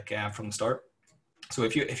like from the start. So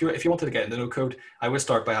if you wanted to get into no code, I would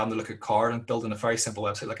start by having to look at card and building a very simple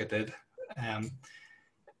website like I did. And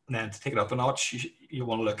then to take it up a notch, you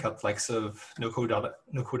want to look at likes of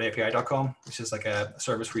nocodeapi.com, which is like a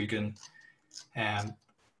service where you can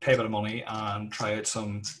pay a bit of money and try out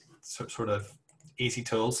some sort of easy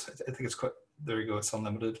tools. I think it's quite, there you go, it's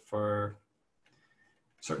unlimited for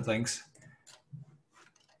certain things.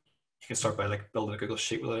 You can start by like building a Google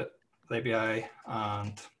Sheet with it, with API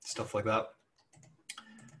and stuff like that.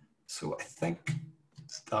 So I think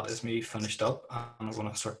that is me finished up, and I'm going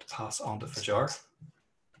to start to pass on to Fajar.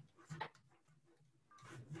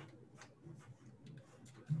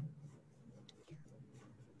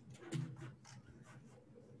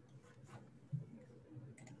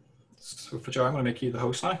 So Fajar, I'm going to make you the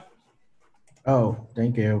host now. Oh,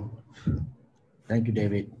 thank you. Thank you,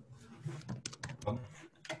 David.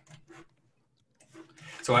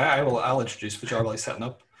 So I'll introduce Fajar while he's setting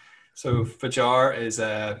up. So Fajar is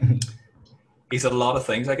he's a lot of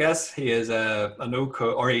things, I guess. He is a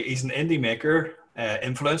no-code, or he's an indie maker,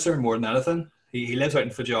 influencer more than anything. He lives out in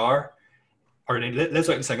Fajar, or he lives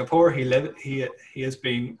out in Singapore. He has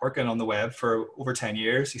been working on the web for over 10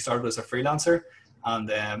 years. He started as a freelancer and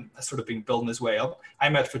has sort of been building his way up. I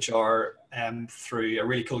met Fajar through a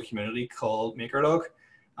really cool community called MakerLog.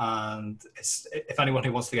 And if anyone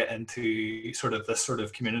who wants to get into sort of this sort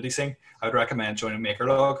of community scene, I would recommend joining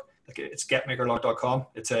MakerLog. Like it's getmakerlog.com.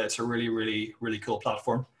 It's a really, really, really cool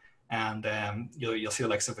platform, and you'll see the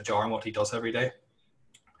likes of Fajar and what he does every day.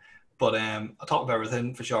 But on top of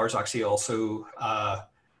everything, Fajar is actually also a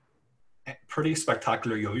pretty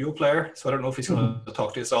spectacular yo-yo player. So I don't know if he's going to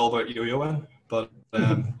talk to us all about yo-yoing, but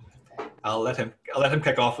I'll let him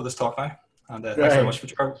kick off with this talk now. And thanks very much,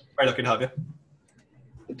 Fajar. Very lucky to have you.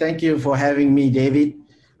 Thank you for having me, David,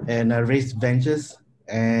 and Race Ventures.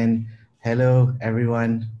 And hello,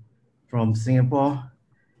 everyone from Singapore.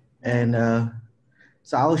 And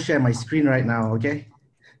so I'll share my screen right now, okay?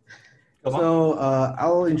 So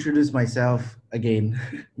I'll introduce myself again,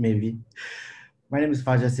 maybe. My name is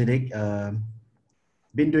Fajar Siddiq.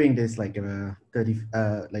 Been doing this like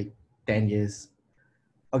 10 years.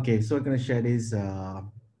 Okay, so I'm gonna share this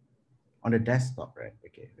on the desktop, right?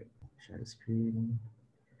 Okay, wait. Share the screen.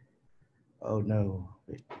 Oh no,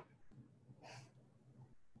 wait.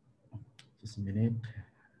 Just a minute.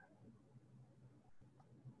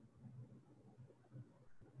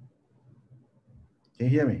 Can you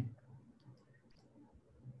hear me?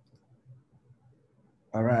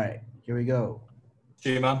 All right, here we go.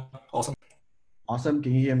 See you, man. Awesome. Awesome.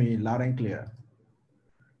 Can you hear me loud and clear?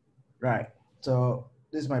 Right. So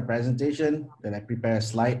this is my presentation that I prepared a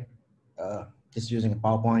slide, just using a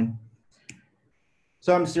PowerPoint.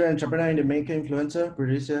 So I'm still an entrepreneur, in the maker, influencer,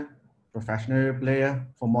 producer, professional player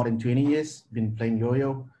for more than 20 years. Been playing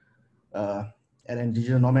yo-yo, and a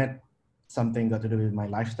digital nomad, something got to do with my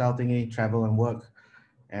lifestyle thingy, travel and work,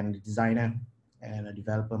 and a designer and a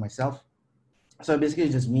developer myself. So basically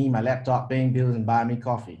it's just me, my laptop, paying bills and buying me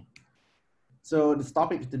coffee. So this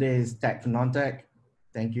topic today is tech for non-tech.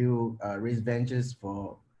 Thank you, Race Ventures,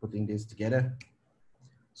 for putting this together.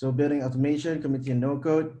 So building automation, community and no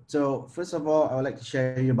code. So first of all, I would like to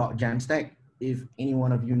share you about Jamstack. If any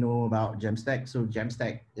one of you know about Jamstack, so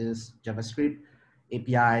Jamstack is JavaScript,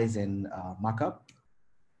 APIs, and markup.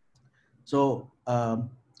 So I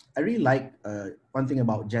really like one thing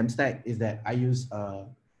about Jamstack is that I use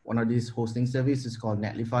one of these hosting services called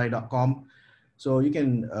netlify.com. So you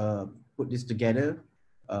can put this together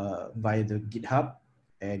via the GitHub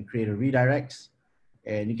and create a redirects,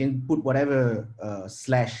 and you can put whatever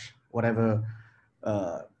slash, whatever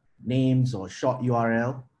names or short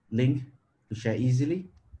URL link to share easily.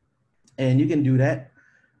 And you can do that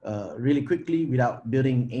really quickly without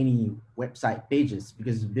building any website pages,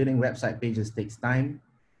 because building website pages takes time.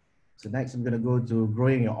 So next I'm gonna go to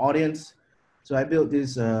growing your audience. So I built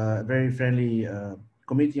this very friendly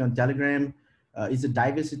community on Telegram. It's a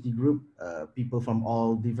diversity group, people from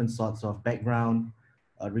all different sorts of background,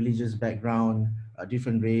 religious background,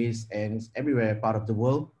 different race, and it's everywhere part of the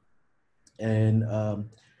world. And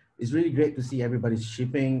it's really great to see everybody's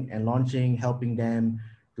shipping and launching, helping them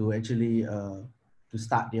to actually to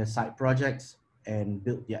start their side projects and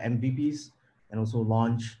build their MVPs, and also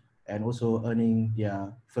launch, and also earning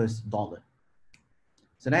their first dollar.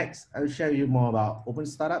 So next, I will share you more about open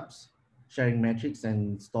startups, sharing metrics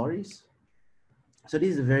and stories. So this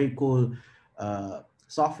is a very cool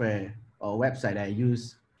software or website I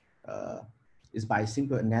use. It's by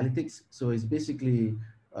Simple Analytics. So it's basically,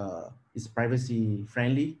 it's privacy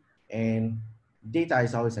friendly, and data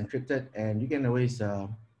is always encrypted, and you can always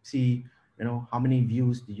see, you know, how many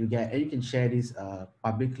views did you get, and you can share this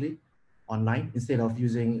publicly online instead of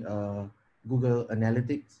using Google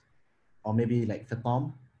Analytics or maybe like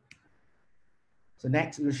Fathom. So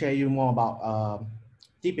next, we'll share you more about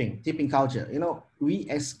tipping culture. You know, we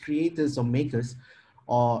as creators or makers,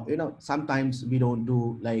 or you know, sometimes we don't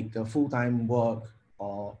do like full-time work,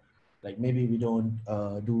 or like maybe we don't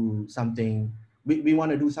do something. We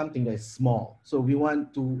want to do something that's small, so we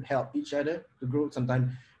want to help each other to grow.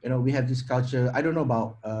 Sometimes, you know, we have this culture. I don't know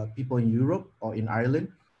about people in Europe or in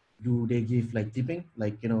Ireland. Do they give like tipping,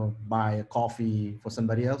 like, you know, buy a coffee for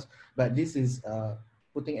somebody else? But this is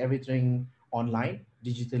putting everything online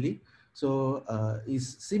digitally. So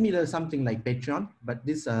it's similar, something like Patreon, but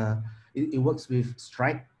this it works with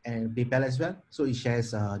Stripe and PayPal as well. So it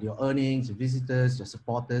shares your earnings, your visitors, your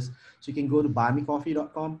supporters. So you can go to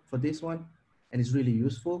buymecoffee.com for this one, and it's really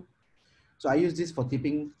useful. So I use this for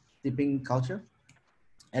tipping culture.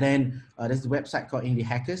 And then there's a website called Indie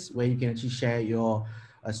Hackers, where you can actually share your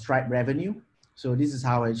Stripe revenue. So this is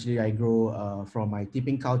how actually I grow from my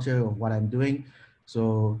tipping culture of what I'm doing.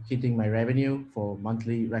 So hitting my revenue for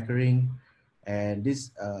monthly recurring, and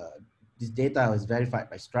this data is verified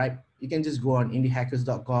by Stripe. You can just go on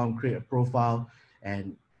indiehackers.com, create a profile,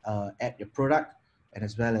 and add your product, and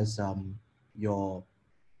as well as your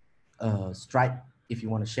Stripe if you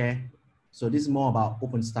want to share. So this is more about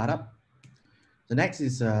open startup. The next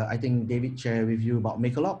is, I think David shared with you about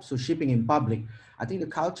MakerLop. So shipping in public. I think the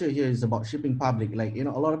culture here is about shipping public. Like, you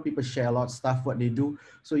know, a lot of people share a lot of stuff, what they do.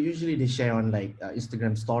 So usually they share on like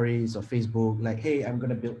Instagram stories or Facebook, like, hey, I'm going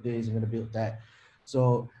to build this, I'm going to build that.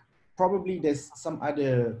 So probably there's some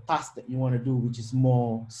other task that you want to do, which is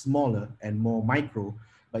more smaller and more micro,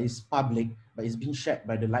 but it's public, but it's being shared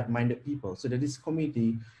by the like-minded people. So that this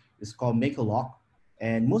community is called MakerLop.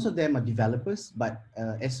 And most of them are developers, but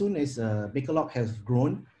as soon as MakerLop has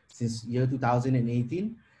grown since year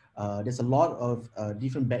 2018, there's a lot of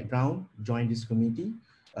different background join this community.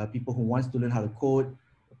 People who wants to learn how to code,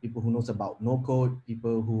 people who knows about no code,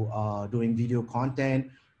 people who are doing video content,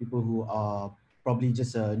 people who are probably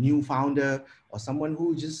just a new founder, or someone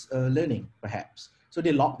who just learning perhaps. So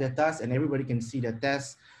they log their tasks, and everybody can see their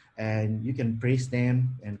tasks, and you can praise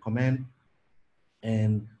them and comment,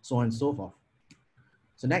 and so on and so forth.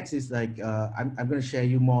 So next is like, I'm going to share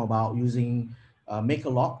you more about using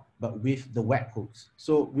MakerLop, but with the webhooks.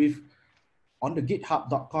 So on the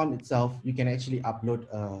github.com itself, you can actually upload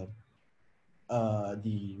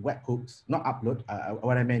the webhooks, not upload.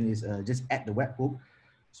 What I meant is just add the webhook.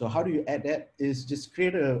 So how do you add that? Is just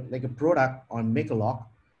create a product on MakerLop,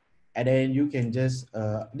 and then you can just,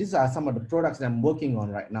 these are some of the products that I'm working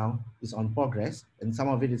on right now. It's on progress, and some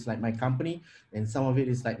of it is like my company, and some of it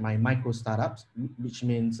is like my micro startups, which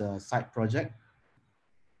means side project.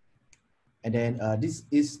 And then this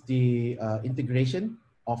is the integration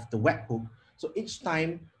of the webhook. So each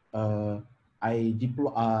time I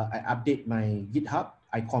update my GitHub,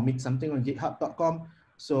 I commit something on github.com.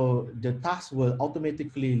 So the task will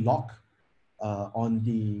automatically lock on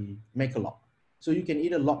the MakerLop. So you can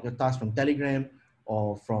either log your task from Telegram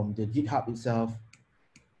or from the GitHub itself.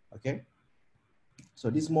 Okay. So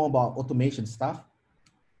this is more about automation stuff.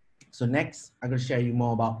 So next, I'm going to share you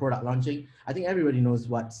more about product launching. I think everybody knows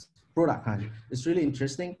what's Product Hunt. It's really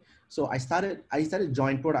interesting. So I started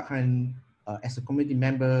join Product Hunt as a community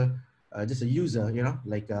member, just a user, you know,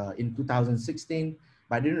 like in 2016.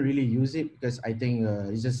 But I didn't really use it because I think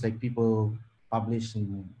it's just like people publish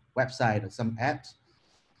in website or some apps.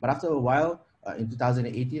 But after a while, in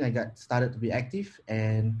 2018, I got started to be active,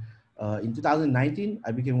 and in 2019,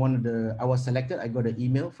 I became I was selected. I got an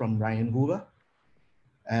email from Ryan Hoover,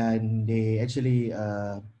 and they actually,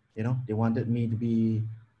 they wanted me to be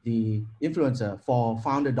the influencer for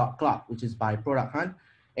founder.club, which is by Product Hunt.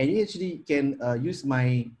 And you actually can use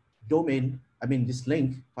my domain, this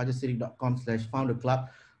link, fajarcity.com/founderclub,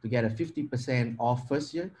 to get a 50% off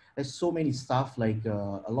first year. There's so many stuff, like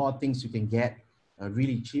a lot of things you can get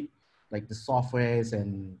really cheap, like the softwares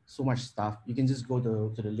and so much stuff. You can just go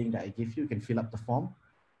to the link that I give you. You can fill up the form.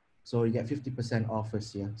 So you get 50% off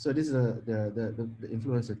first year. So this is the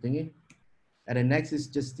influencer thingy. And then next is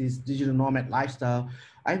just this digital nomad lifestyle.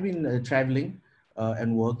 I've been traveling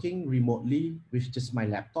and working remotely with just my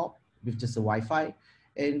laptop, with just a Wi-Fi,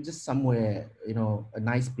 and just somewhere, a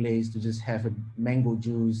nice place to just have a mango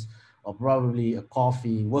juice or probably a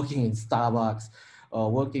coffee, working in Starbucks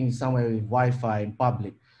or working somewhere with Wi-Fi in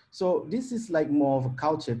public. So this is like more of a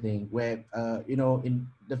culture thing where, in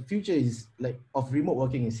the future is like of remote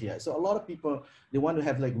working is here. So a lot of people, they want to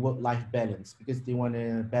have like work-life balance because they want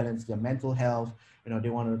to balance their mental health. They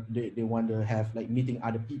want to have like meeting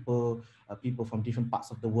other people, people from different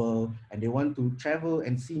parts of the world, and they want to travel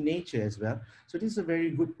and see nature as well. So this is a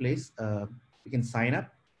very good place. You can sign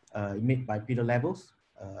up, made by Peter Levels.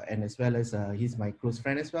 And as well as he's my close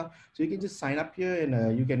friend as well. So you can just sign up here,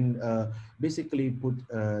 and you can basically put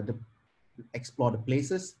explore the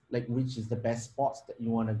places, like which is the best spots that you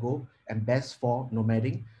want to go and best for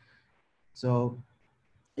nomading. So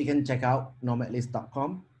you can check out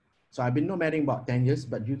nomadlist.com. So I've been nomading about 10 years,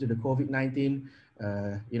 but due to the COVID-19,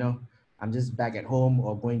 I'm just back at home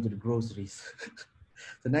or going to the groceries.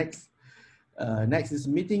 So next is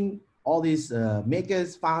meeting all these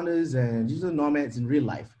makers, founders, and digital nomads in real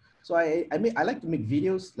life. So I like to make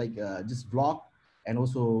videos, like just vlog, and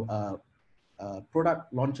also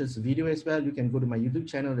product launches video as well. You can go to my YouTube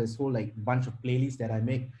channel. There's whole like bunch of playlists that I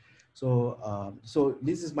make. So so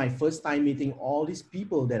this is my first time meeting all these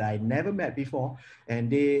people that I never met before,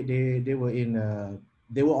 and they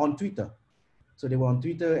were on Twitter. So they were on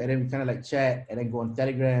Twitter, and then we kind of like chat, and then go on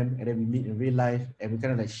Telegram, and then we meet in real life, and we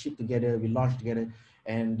kind of like ship together, we launch together,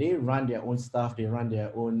 and they run their own stuff, they run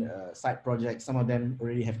their own side projects. Some of them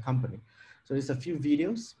already have company. So there's a few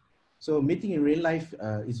videos. So meeting in real life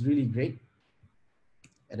is really great.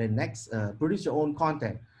 And then next, produce your own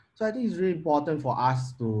content. So I think it's really important for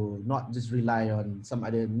us to not just rely on some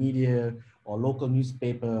other media or local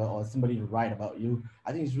newspaper or somebody to write about you.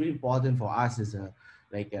 I think it's really important for us as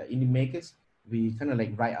indie makers. We kind of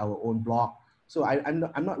like write our own blog. So I'm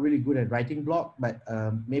not really good at writing blog, but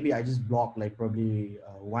maybe I just blog like probably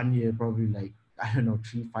 1 year, probably like, I don't know,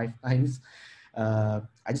 3-5 times. I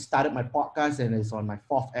just started my podcast, and it's on my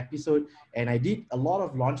 4th episode, and I did a lot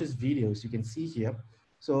of launches videos. You can see here.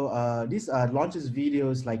 So these are launches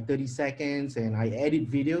videos like 30 seconds, and I edit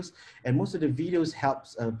videos, and most of the videos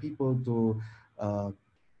helps people to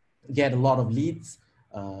get a lot of leads.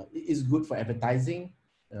 It's good for advertising.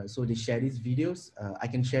 So they share these videos. I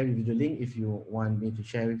can share with you the link if you want me to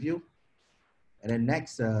share with you. And then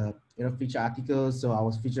next, feature articles. So I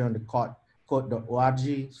was featured on the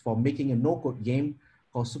code.org for making a no-code game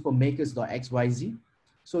called supermakers.xyz.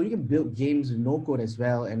 So you can build games with no code as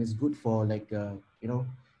well, and it's good for like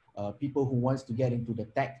people who wants to get into the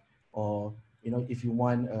tech, or if you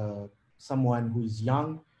want someone who is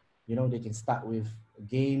young, they can start with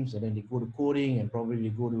games, and then they go to coding, and probably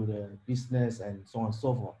go to the business, and so on and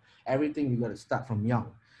so forth. Everything you got to start from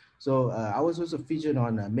young. So I was also featured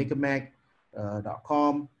on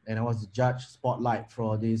makermag.com, and I was the judge spotlight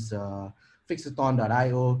for this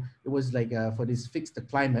fixathon.io. It was like for this fix the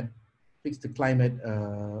climate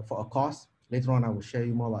for a cause. Later on, I will share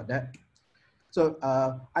you more about that. So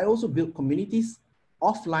I also built communities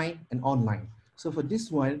offline and online. So for this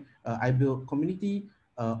one, I built community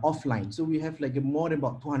offline. So we have like more than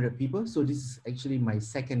about 200 people. So this is actually my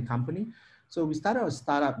second company. So we started a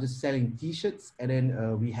startup just selling t-shirts, and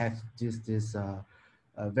then we have just this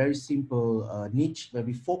very simple niche where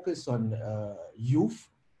we focus on youth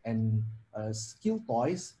and skill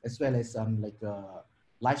toys, as well as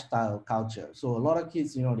lifestyle culture. So a lot of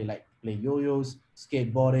kids, they like play yo-yos,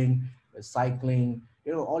 skateboarding, cycling,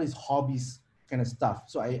 all these hobbies kind of stuff.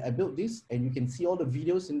 So I built this, and you can see all the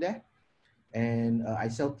videos in there. And I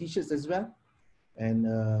sell t-shirts as well. and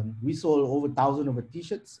we sold over 1,000 of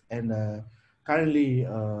t-shirts, and currently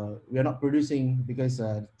we are not producing because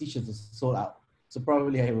the t-shirts are sold out. So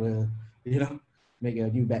probably I will, make a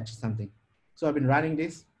new batch or something. So I've been running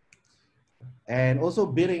this, and also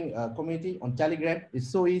building a community on Telegram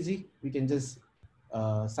is so easy. We can just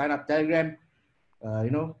sign up Telegram,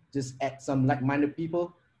 just add some like-minded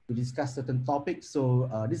people to discuss certain topics. So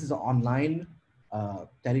this is an online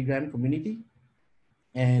Telegram community,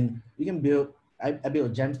 and you can build. I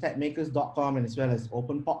built gemstackmakers.com and as well as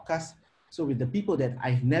open podcast. So with the people that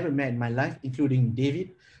I've never met in my life, including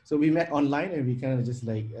David. So we met online and we kind of just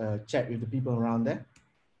like chat with the people around there.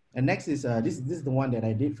 And next is this is the one that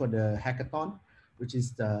I did for the hackathon, which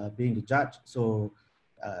is being the judge. So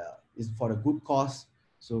it's for the good cause.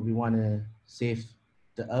 So we want to save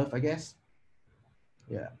the earth, I guess.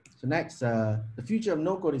 Yeah. So next, the future of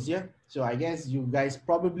no code is here. So I guess you guys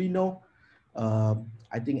probably know.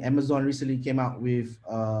 I think Amazon recently came out with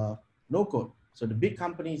no code. So the big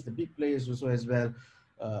companies, the big players also as well,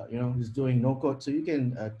 who's doing no code. So you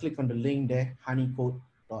can click on the link there,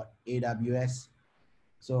 honeycode.aws.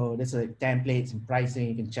 So there's a templates and pricing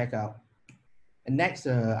you can check out. And next,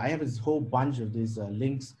 I have this whole bunch of these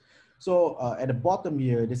links. So at the bottom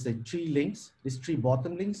here, there's three links, these three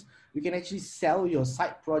bottom links. You can actually sell your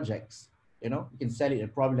side projects. You can sell it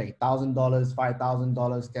at probably like $1,000, $5,000,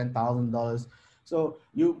 $10,000. So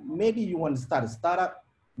maybe you want to start a startup,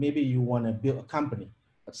 maybe you want to build a company.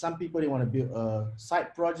 But some people, they want to build a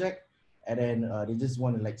side project and then they just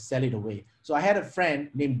want to like sell it away. So I had a friend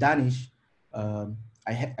named Danish. I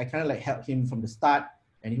kind of like helped him from the start,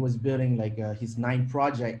 and he was building like his 9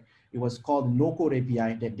 project. It was called No Code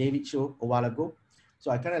API that David showed a while ago. So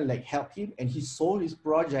I kind of like helped him, and he sold his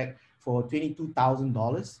project for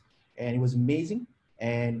 $22,000, and it was amazing.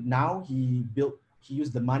 And now he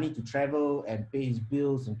used the money to travel and pay his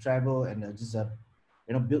bills and travel and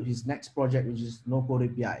build his next project, which is No Code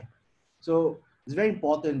API. So it's very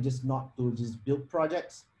important just not to just build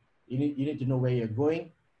projects. You need to know where you're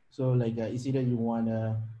going. So like it's either you want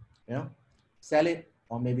to, sell it,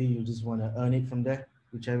 or maybe you just want to earn it from there,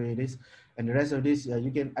 whichever it is. And the rest of this,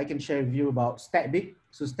 I can share with you about StackBit.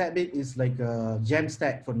 So StackBit is like a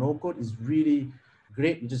Jamstack for no code. It's really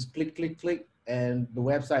great. You just click, and the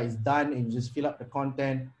website is done, and you just fill up the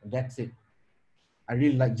content, and that's it. I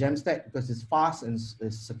really like Jamstack because it's fast and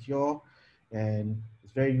it's secure, and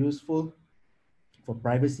it's very useful for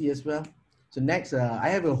privacy as well. So next, I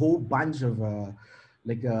have a whole bunch of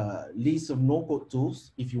like a list of no-code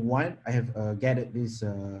tools. If you want, I have gathered this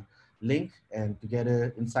link, and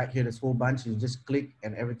together inside here, there's a whole bunch. You just click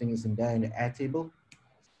and everything is in there in the Airtable.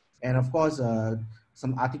 And of course,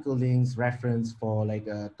 some article links, reference for like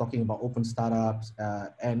talking about open startups.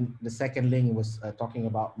 And the second link was talking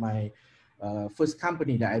about my first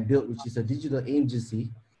company that I built, which is a digital agency,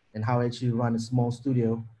 and how I actually run a small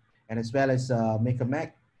studio, and as well as Make a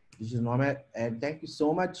Mac, digital nomad. And thank you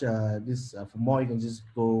so much. For more, you can just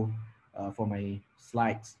go for my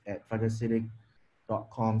slides at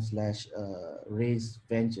fajarcivic.com/raise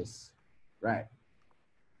ventures. Right.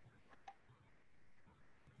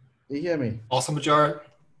 Do you hear me? Awesome, Fajar.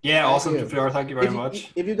 Yeah, awesome, Fajar. Thank you very much.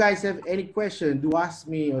 If you guys have any question, do ask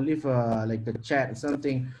me or leave like the chat or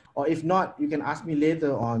something. Or if not, you can ask me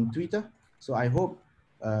later on Twitter. So I hope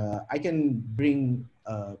I can bring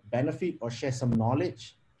benefit or share some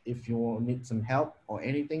knowledge. If you need some help or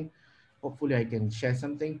anything, hopefully I can share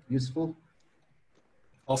something useful.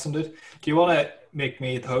 Awesome, dude. Do you want to make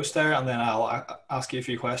me the host there, and then I'll ask you a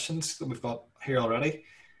few questions that we've got here already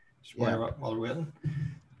while we're waiting?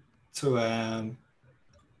 So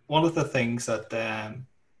one of the things that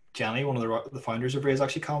Jenny, one of the founders of Raise,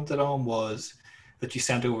 actually commented on was that you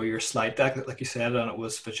sent over your slide deck, like you said, and it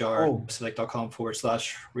was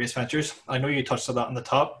fajarcivic.com/Raise Ventures. I know you touched on that on the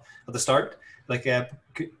top at the start. Like,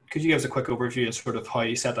 could you give us a quick overview of sort of how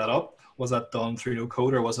you set that up? Was that done through no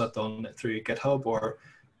code, or was that done through GitHub, or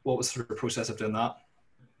what was the process of doing that?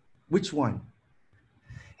 Which one?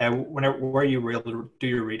 Where you were able to do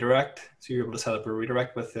your redirect, so you're able to set up a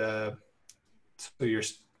redirect with so your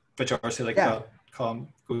fajarcivic.com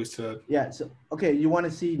goes to. Yeah. So okay, you want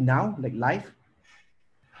to see now, like live?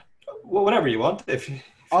 Well, whatever you want.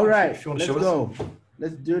 All right, if you want let's to show go. us.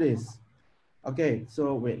 Let's do this. Okay,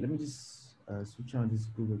 so wait, let me just switch on this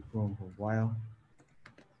Google Chrome for a while.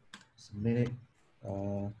 Just a minute.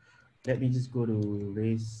 Let me just go to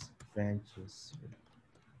Raise Ventures.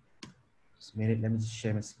 Just a minute. Let me just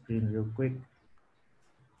share my screen real quick.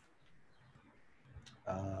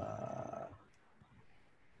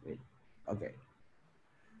 Wait. Okay.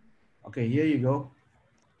 Okay, here you go.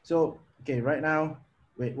 So, okay, right now,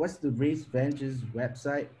 wait, what's the Raise Ventures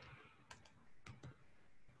website?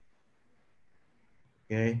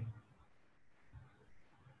 Okay.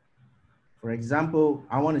 For example,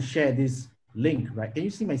 I want to share this link, right? Can you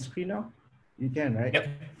see my screen now? You can, right? Yep.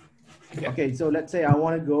 Yep. Okay, so let's say I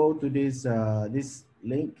want to go to this this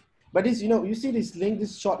link, but this, you know, you see this link,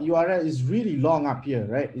 this short URL is really long up here,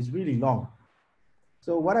 right? It's really long.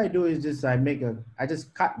 So what I do is just I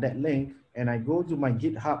just cut that link and I go to my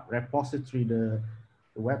GitHub repository, the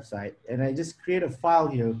website, and I just create a file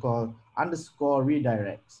here called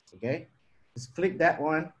 _redirects. Okay, just click that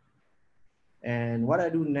one. And what I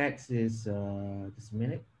do next is just a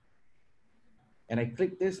minute. And I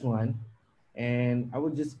click this one and I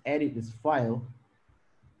will just edit this file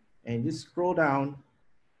and just scroll down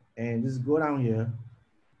and just go down here.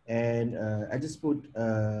 And I just put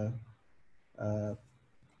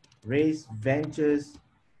raise ventures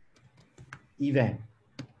event.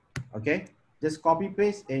 Okay, just copy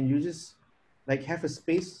paste and you just like have a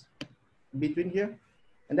space between here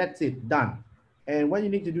and that's it, done. And what you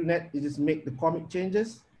need to do next is just make the commit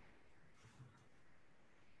changes.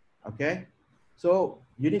 Okay, so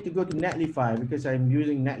you need to go to Netlify because I'm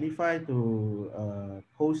using Netlify to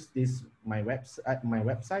host this my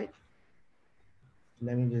website.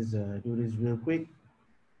 Let me just do this real quick.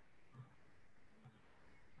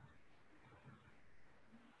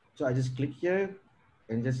 So I just click here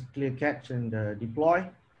and just clear cache and deploy.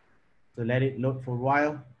 So let it load for a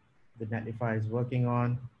while. The Netlify is working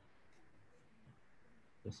on.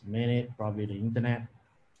 Just a minute, probably the internet.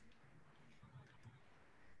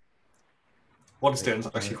 What it's doing is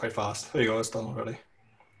actually quite fast. There you go, it's done already.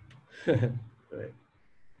 Right.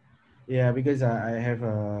 Yeah, because I have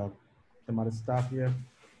some other stuff here.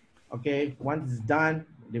 Okay, once it's done,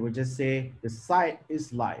 they will just say the site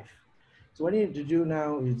is live. So what you need to do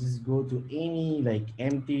now is just go to any like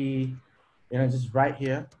empty, you know, just right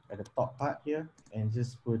here at the top part here and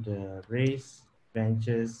just put raise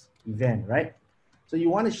ventures event, right? So you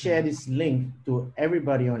want to share this link to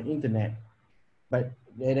everybody on internet, but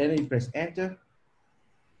then you press enter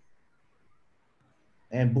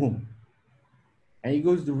and boom. And it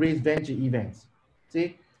goes to raise venture events.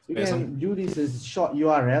 See, you can do this as short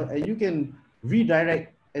URL and you can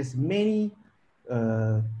redirect as many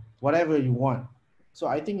whatever you want. So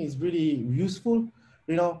I think it's really useful,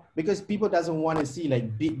 you know, because people doesn't want to see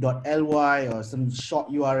like bit.ly or some short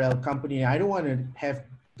URL company. I don't want to have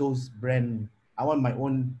those brand. I want my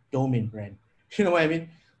own domain brand. You know what I mean?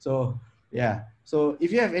 So yeah. So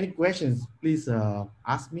if you have any questions, please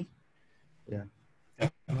ask me. Yeah.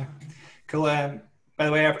 Cool. By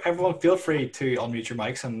the way, everyone, feel free to unmute your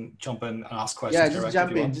mics and jump in and ask questions. Yeah, just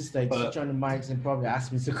jump in, just like switch on the mics and probably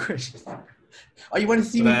ask me some questions. Oh, you want to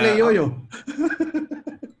see me play yo-yo?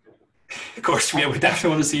 Of course, we definitely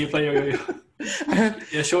want to see you play yo-yo.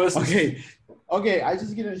 Yeah, show us. Okay, I'm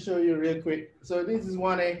just gonna show you real quick. So this is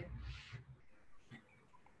 1A.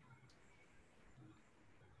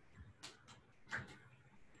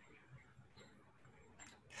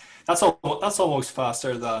 That's almost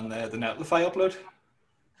faster than the Netlify upload.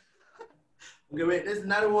 Okay, wait, there's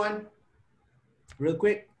another one. Real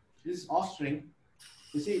quick, this is off string.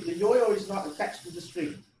 You see, the yo-yo is not attached to the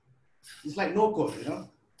string. It's like no code, you know?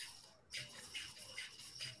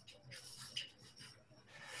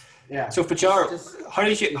 Yeah. So Fajar, how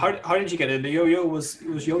did you get into yo-yo? Was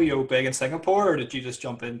yo-yo big in Singapore, or did you just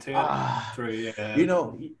jump into it through? You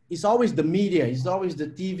know, it's always the media. It's always the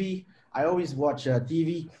TV. I always watch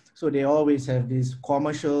TV, so they always have these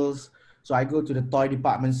commercials. So I go to the toy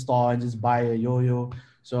department store and just buy a yo-yo.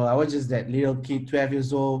 So I was just that little kid, 12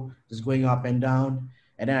 years old, just going up and down.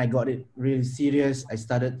 And then I got it really serious. I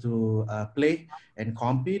started to play and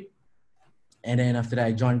compete. And then after that,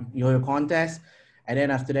 I joined yo-yo contest. And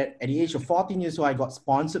then after that, at the age of 14 years old, I got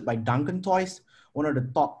sponsored by Duncan Toys, one of the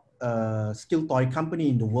top skill toy company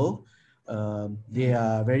in the world. They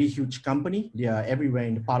are a very huge company. They are everywhere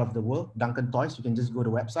in the part of the world. Duncan Toys, you can just go to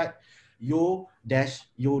the website,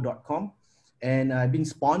 yo-yo.com. And I've been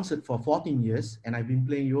sponsored for 14 years and I've been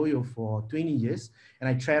playing yo-yo for 20 years. And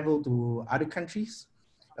I travel to other countries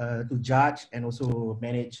to judge and also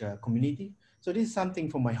manage a community. So this is something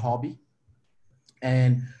for my hobby.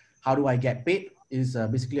 And how do I get paid is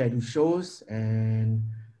basically I do shows and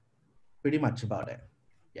pretty much about it.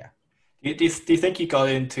 Yeah. Do you think you got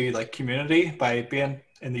into like community by being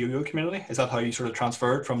in the yo-yo community? Is that how you sort of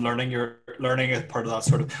transferred from learning as part of that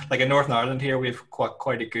sort of, like in Northern Ireland here, we have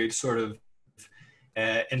quite a good sort of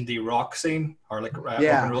indie rock scene or like rock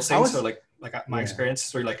and roll scene. So like my experience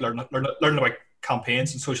through like learning about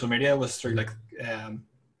campaigns and social media was through like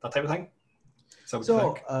that type of thing.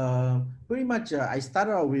 So pretty much I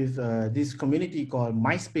started out with this community called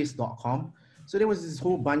myspace.com. So there was this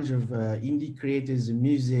whole bunch of indie creators and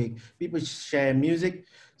music, people share music.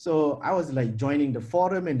 So I was like joining the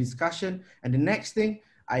forum and discussion. And the next thing,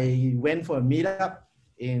 I went for a meetup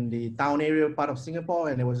in the town area part of Singapore.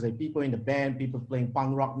 And there was like people in the band, people playing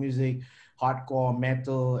punk rock music, hardcore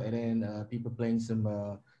metal, and then people playing some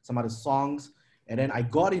other songs. And then I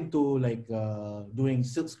got into like doing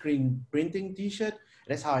silkscreen printing t-shirt.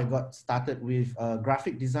 That's how I got started with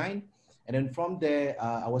graphic design. And then from there,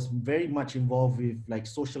 I was very much involved with like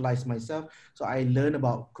socialize myself. So I learned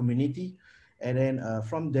about community. And then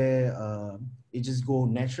from there, it just go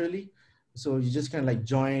naturally. So you just kind of like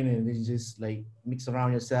join and then you just like mix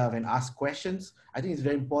around yourself and ask questions. I think it's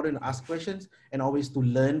very important to ask questions and always to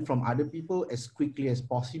learn from other people as quickly as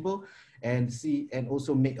possible and see and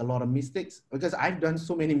also make a lot of mistakes, because I've done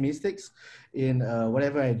so many mistakes in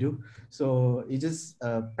whatever I do. So you just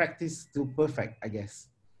practice till perfect, I guess.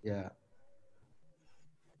 Yeah.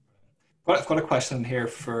 I've got a question here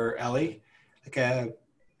for Ellie. Like,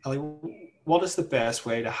 Ellie, what is the best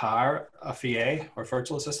way to hire a VA or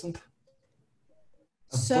virtual assistant?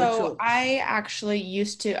 So I actually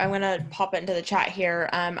used to, I'm going to pop it into the chat here.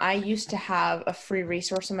 I used to have a free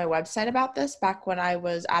resource on my website about this back when I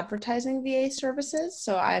was advertising VA services.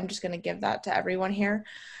 So I'm just going to give that to everyone here.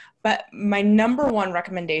 But my number one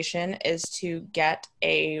recommendation is to get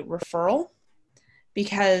a referral,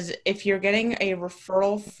 because if you're getting a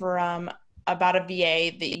referral from about a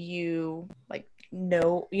VA that you like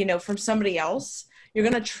know from somebody else, you're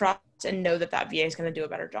going to trust and know that VA is going to do a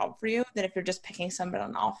better job for you than if you're just picking somebody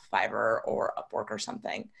on off Fiverr or Upwork or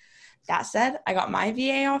something. That said, I got my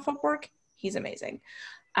VA off Upwork. He's amazing.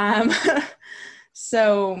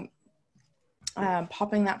 So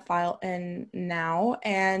popping that file in now.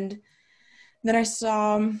 And then I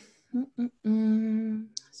saw,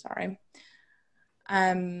 sorry.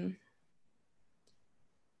 Well,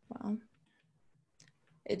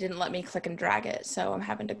 it didn't let me click and drag it. So I'm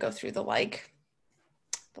having to go through the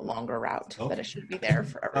longer route, but it should be there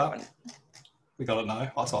for everyone. We got it now.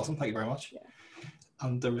 That's awesome. Thank you very much. Yeah.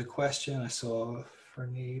 And there was a question I saw for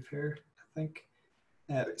Niamh here, I think.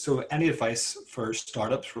 So any advice for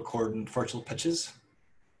startups recording virtual pitches?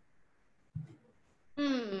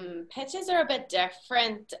 Pitches are a bit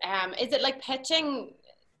different. Is it like pitching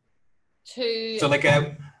to... So like,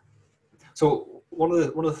 so one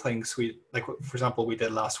of the things we, like, for example, we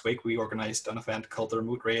did last week, we organized an event called the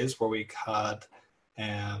Remote Raise where we had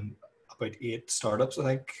about 8 startups, I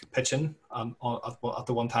think, pitching at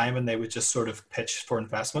the one time, and they would just sort of pitch for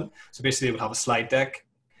investment. So basically they would have a slide deck,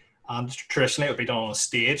 and traditionally it would be done on a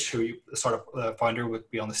stage. The startup founder would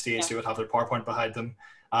be on the stage, They would have their PowerPoint behind them,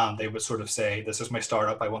 and they would sort of say, this is my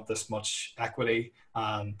startup, I want this much equity,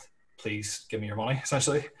 and please give me your money,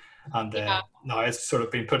 essentially. And now it's sort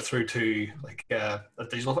of been put through to like a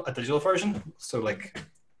digital version. So like,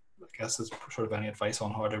 I guess it's sort of any advice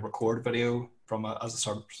on how to record video from a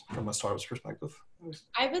startup's perspective.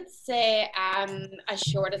 I would say as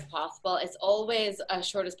short as possible. It's always as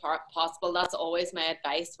short as possible. That's always my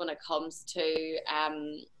advice when it comes to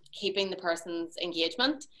keeping the person's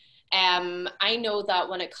engagement. I know that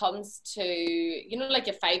when it comes to, like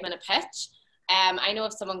a 5-minute pitch, I know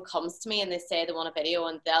if someone comes to me and they say they want a video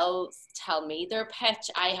and they'll tell me their pitch,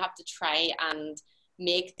 I have to try and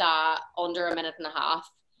make that under 1.5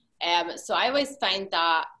 minutes. So I always find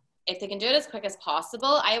that if they can do it as quick as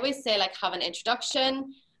possible, I always say like have an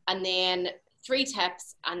introduction and then 3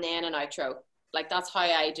 tips and then an outro. Like that's how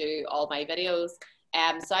I do all my videos.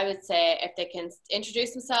 So I would say if they can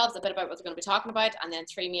introduce themselves, a bit about what they're going to be talking about, and then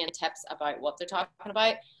 3 main tips about what they're talking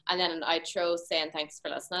about, and then an outro saying thanks for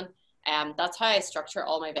listening. That's how I structure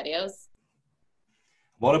all my videos.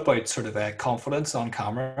 What about sort of confidence on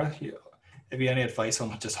camera? Have you any advice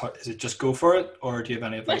on just is it just go for it, or do you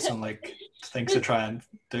have any advice on like things to try and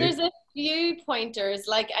do? There's a few pointers.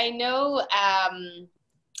 Like I know I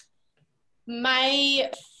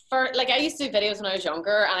used to do videos when I was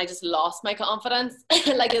younger and I just lost my confidence.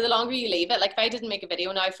 Like the longer you leave it, like if I didn't make a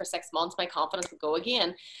video now for 6 months, my confidence would go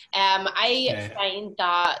again. I find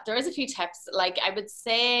that there is a few tips. Like I would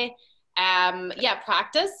say,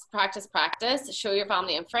 practice, show your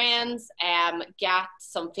family and friends, get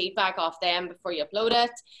some feedback off them before you upload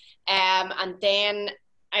it. And then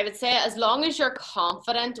I would say as long as you're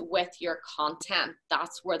confident with your content,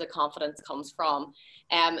 that's where the confidence comes from.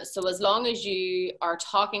 So as long as you are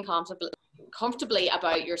talking comfortably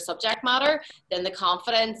about your subject matter, then the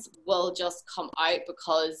confidence will just come out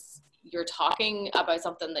because you're talking about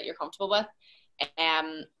something that you're comfortable with.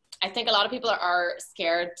 I think a lot of people are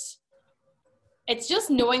scared. It's just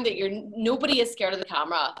knowing that nobody is scared of the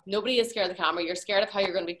camera. Nobody is scared of the camera. You're scared of how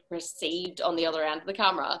you're going to be perceived on the other end of the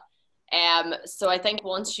camera. So I think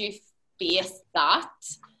once you face that,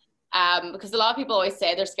 because a lot of people always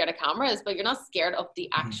say they're scared of cameras, but you're not scared of the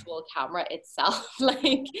actual camera itself.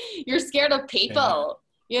 Like, you're scared of people.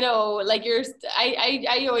 You know, like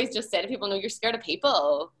I always just say to people, no, you're scared of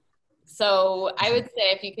people. So I would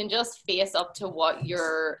say if you can just face up to what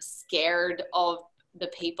you're scared of the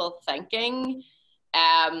people thinking,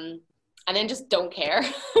 and then just don't care.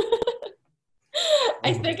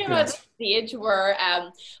 I think I'm at the stage where,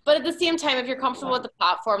 but at the same time, if you're comfortable with the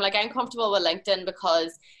platform, like I'm comfortable with LinkedIn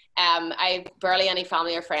because I have barely any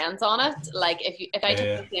family or friends on it. Like if I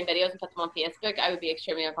took the same videos and put them on Facebook, I would be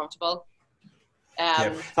extremely uncomfortable.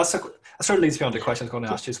 That sort of leads me on to the question I was going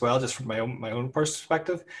to ask you as well, just from my own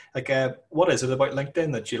perspective. Like, what is it about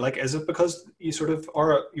LinkedIn that you like? Is it because you sort of,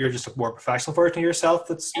 or you're just a more professional version of yourself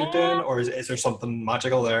that's you're doing, or is there something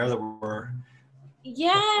magical there that we're?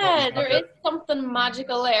 Yeah, there is something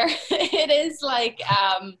magical there. It is like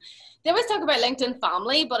they always talk about LinkedIn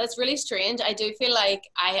family, but it's really strange. I do feel like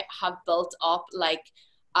I have built up like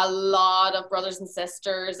a lot of brothers and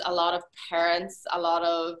sisters, a lot of parents, a lot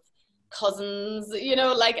of cousins, you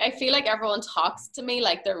know, like I feel like everyone talks to me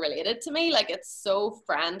like they're related to me. Like, it's so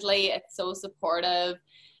friendly, it's so supportive.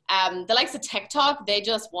 The likes of TikTok, they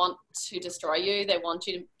just want to destroy you. They want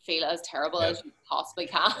you to feel as terrible as you possibly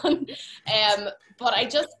can. But I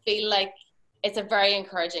just feel like it's a very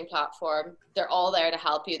encouraging platform. They're all there to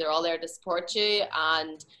help you. They're all there to support you.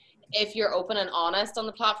 And if you're open and honest on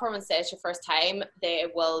the platform and say it's your first time, they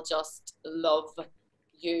will just love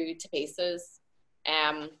you to pieces.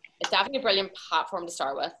 It's definitely a brilliant platform to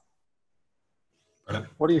start with.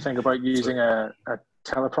 What do you think about using a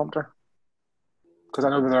teleprompter? Because I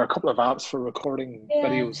know that there are a couple of apps for recording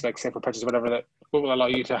videos, like say for pictures or whatever, that will allow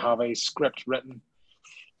you to have a script written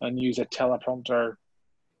and use a teleprompter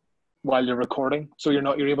while you're recording, so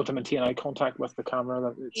you're able to maintain eye contact with the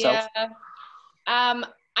camera itself.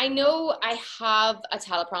 I know I have a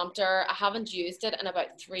teleprompter. I haven't used it in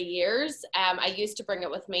about 3 years. I used to bring it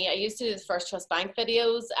with me. I used to do the First Trust Bank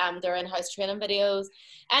videos, their in-house training videos.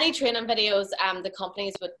 Any training videos, the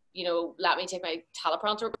companies would, you know, let me take my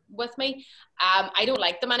teleprompter with me. I don't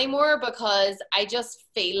like them anymore because I just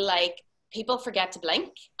feel like people forget to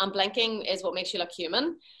blink, and blinking is what makes you look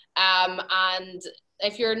human. And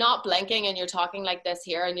if you're not blinking and you're talking like this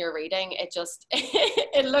here and you're reading, it just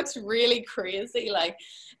it looks really crazy. Like,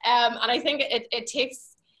 and I think it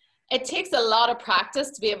takes a lot of practice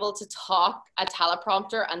to be able to talk a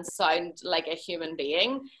teleprompter and sound like a human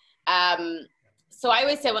being. So I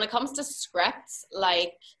always say when it comes to scripts,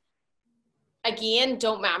 like, again,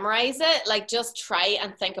 don't memorize it. Like, just try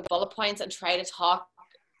and think of bullet points and try to talk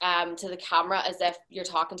to the camera as if you're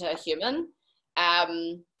talking to a human.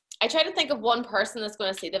 I try to think of one person that's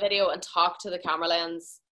going to see the video and talk to the camera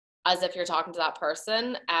lens as if you're talking to that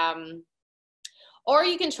person. Or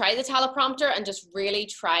you can try the teleprompter and just really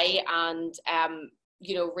try and,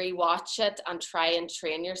 you know, rewatch it and try and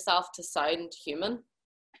train yourself to sound human.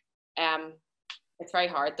 It's very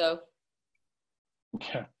hard though.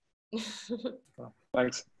 Yeah.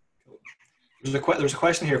 Thanks. There's a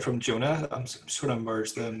question here from Jonah. I'm sort of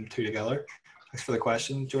merged them two together. Thanks for the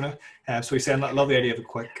question, Jonah. So he's saying, I love the idea of a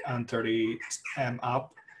quick and dirty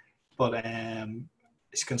app, but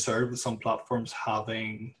he's concerned with some platforms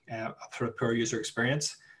having a sort of poor user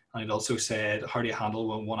experience. And he'd also said, how do you handle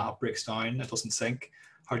when one app breaks down, it doesn't sync?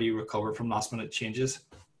 How do you recover from last minute changes?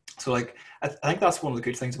 So like, I think that's one of the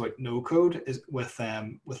good things about no code is with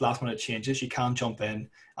last minute changes, you can jump in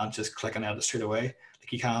and just click and edit straight away.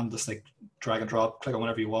 Like, you can just like drag and drop, click on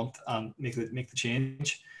whatever you want and make the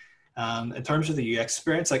change. In terms of the UX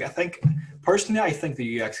experience, like, I think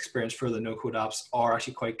the UX experience for the no-code apps are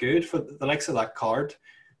actually quite good. For the likes of that card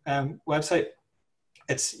website,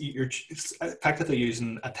 it's effectively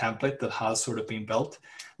using a template that has sort of been built,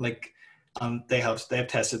 like, and they have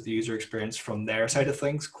tested the user experience from their side of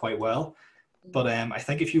things quite well. But I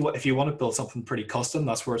think if you want to build something pretty custom,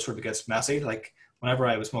 that's where it sort of gets messy. Like, whenever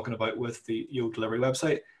I was mucking about with the Yo delivery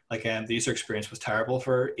website, like, the user experience was terrible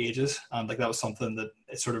for ages, and like that was something that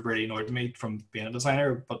it sort of really annoyed me from being a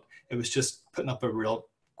designer. But it was just putting up a real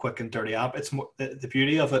quick and dirty app. It's more, the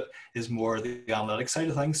beauty of it is more the analytics side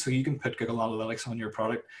of things. So you can put Google Analytics on your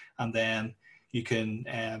product, and then you can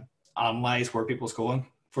analyze where people's going.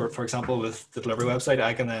 For example, with the delivery website,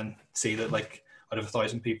 I can then see that, like, out of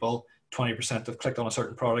 1,000 people, 20% have clicked on a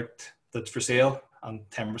certain product that's for sale, and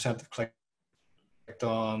 10% have clicked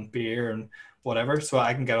on beer and whatever. So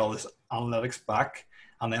I can get all this analytics back,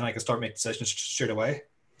 and then I can start making decisions straight away.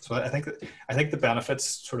 So I think the benefits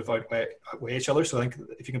sort of outweigh each other. So I think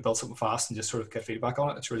if you can build something fast and just sort of get feedback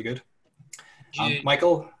on it, it's really good.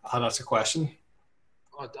 Michael had asked a question.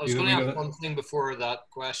 I was going to ask one thing before that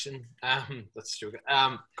question. That's true.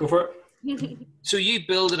 Go for it. So you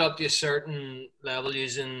build it up to a certain level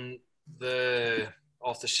using the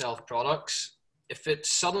off-the-shelf products. If it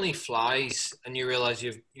suddenly flies and you realize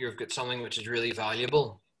you've got something which is really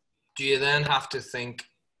valuable, do you then have to think,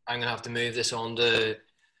 I'm going to have to move this onto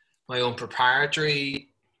my own proprietary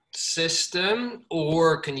system,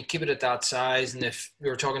 or can you keep it at that size? And if we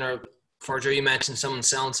were talking about Fajar, you mentioned someone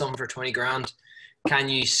selling something for 20 grand. Can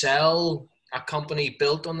you sell a company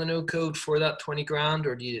built on the no code for that 20 grand,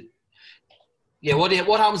 or do you? Yeah, what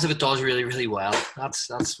happens if it does really, really well? That's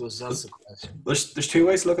the question. There's two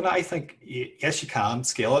ways of looking at it. I think yes, you can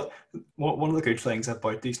scale it. One of the good things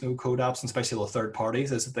about these no code apps, and especially the third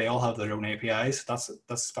parties, is that they all have their own APIs. That's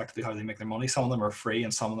effectively how they make their money. Some of them are free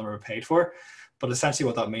and some of them are paid for. But essentially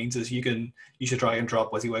what that means is you should drag and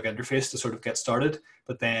drop WYSIWYG interface to sort of get started,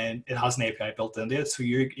 but then it has an API built into it. So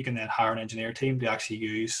you can then hire an engineer team to actually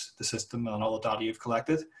use the system and all the data you've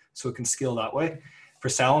collected. So it can scale that way. For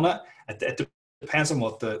selling it, it depends on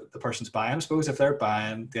what the person's buying. I suppose if they're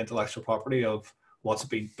buying the intellectual property of what's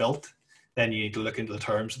being built, then you need to look into the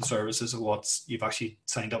terms and services of what you've actually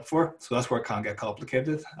signed up for. So that's where it can get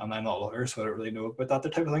complicated. And I'm not a lawyer, so I don't really know about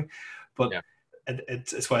that type of thing. But yeah.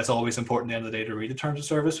 It's why it's always important at the end of the day to read the terms of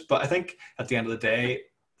service. But I think at the end of the day,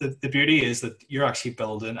 the beauty is that you're actually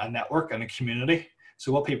building a network and a community.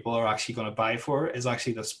 So what people are actually going to buy for is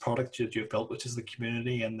actually this product that you've built, which is the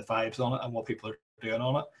community and the vibes on it and what people are doing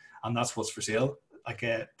on it. And that's what's for sale. Like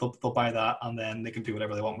they'll buy that and then they can do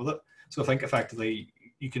whatever they want with it. So I think effectively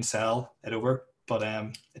you can sell it over, but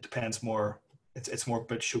it depends more. It's more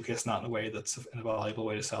about showcasing that in a way that's a valuable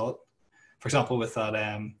way to sell it. For example, with that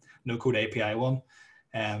no code API one,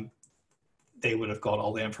 they would have got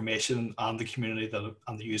all the information and the community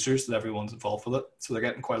and the users that everyone's involved with it. So they're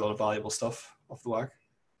getting quite a lot of valuable stuff off the WAG.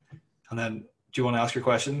 And then, do you want to ask your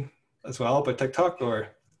question as well about TikTok or?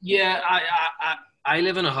 Yeah, I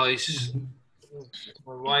live in a house.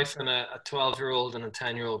 My wife and a 12-year-old and a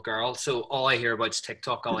 10-year-old girl. So all I hear about is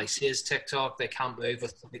TikTok. All I see is TikTok. They can't move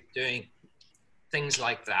with doing things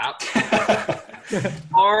like that.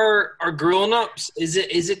 Are grown-ups, is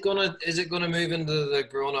it gonna move into the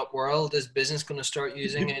grown-up world? Is business gonna start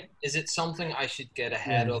using it? Is it something I should get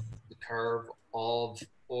ahead of the curve of,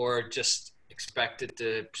 or just expect it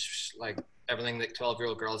to, like everything that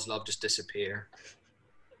 12-year-old girls love, just disappear?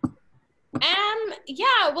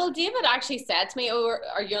 Yeah, well, David actually said to me, "Oh,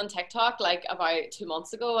 are you on TikTok?" like about 2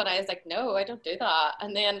 months ago, and I was like, "No, I don't do that."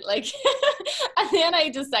 And then and then I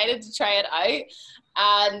decided to try it out,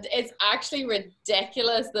 and it's actually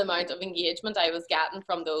ridiculous the amount of engagement I was getting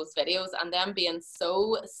from those videos and them being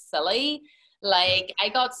so silly. Like, I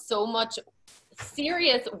got so much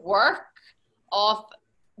serious work off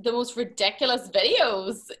the most ridiculous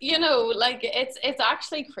videos, you know, like it's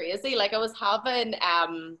actually crazy. Like, I was having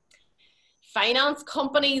finance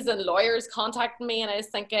companies and lawyers contacting me, and I was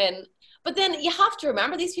thinking, but then you have to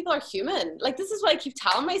remember, these people are human. Like, this is what I keep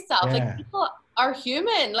telling myself. Yeah. Like, people are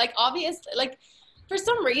human. Like, obviously, like, for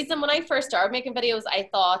some reason, when I first started making videos, I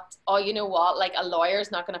thought, oh, you know what, like, a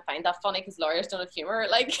lawyer's not going to find that funny because lawyers don't have humor.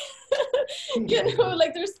 Like, you know,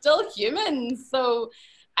 like, they're still humans. So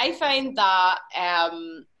I find that,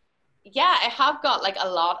 yeah, I have got like a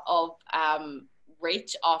lot of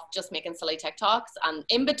reach off just making silly TikToks, and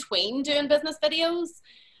in between doing business videos,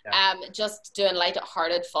 just doing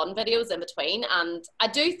light-hearted fun videos in between. And I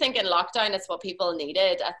do think in lockdown it's what people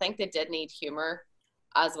needed. I think they did need humor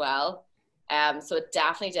as well. So it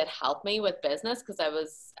definitely did help me with business, because I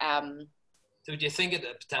was So do you think it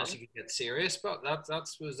potentially could get serious? But I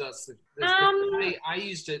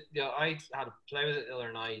used it, you know, I had to play with it the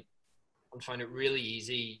other night and found it really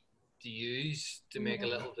easy to use, to make a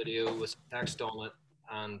little video with text on it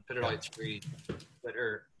and put it out through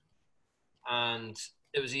Twitter, and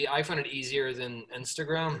I found it easier than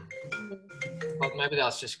Instagram. But maybe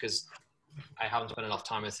that's just because I haven't spent enough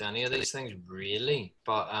time with any of these things really.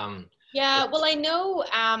 But yeah, well, I know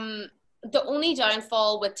the only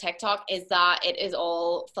downfall with TikTok is that it is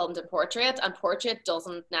all filmed in portrait, and portrait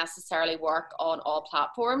doesn't necessarily work on all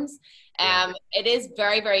platforms. It is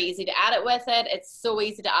very, very easy to edit with it. It's so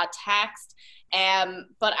easy to add text.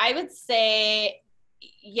 But I would say,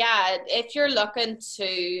 yeah, if you're looking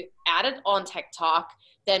to edit on TikTok,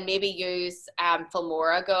 then maybe use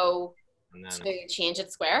Filmora Go to change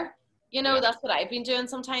it square. You know, that's what I've been doing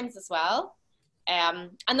sometimes as well.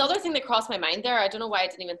 Another thing that crossed my mind there, I don't know why I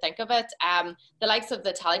didn't even think of it, the likes of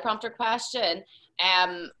the teleprompter question,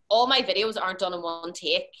 all my videos aren't done in one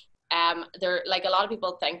take. They're like, a lot of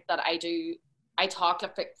people think that I talk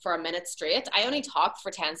like for a minute straight. I only talk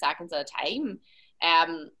for 10 seconds at a time.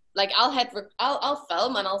 like I'll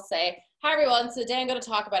film and I'll say, hi everyone, so today I'm going to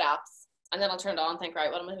talk about apps, and then I'll turn it on and think,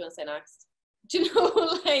 right, what am I going to say next? Do you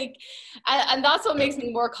know, like, and that's what makes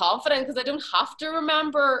me more confident, because I don't have to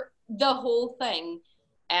remember the whole thing,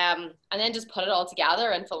 and then just put it all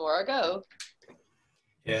together and film where I go.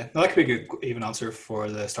 Yeah, no, that could be a good even answer for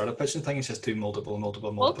the startup pitching thing. It's just do multiple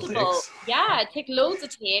takes. Yeah, take loads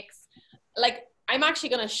of takes. Like, I'm actually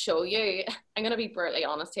going to show you, I'm going to be brutally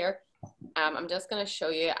honest here. I'm just going to show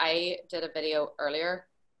you, I did a video earlier.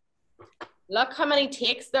 Look how many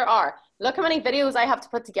takes there are. Look how many videos I have to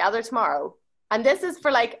put together tomorrow. And this is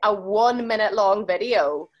for like a 1 minute long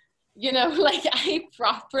video. You know, like I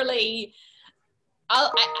properly,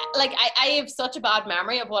 I have such a bad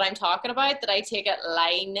memory of what I'm talking about that I take it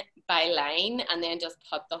line by line and then just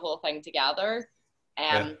put the whole thing together.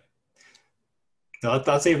 Yeah. No,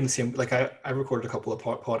 that's even the same. Like I recorded a couple of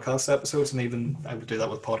podcast episodes, and even I would do that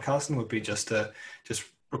with podcasting, would be just to just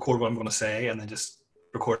record what I'm going to say and then just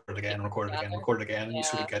record it again, and you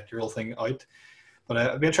sort of get your whole thing out. But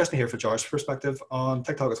it'd be interesting to hear Fajar's perspective on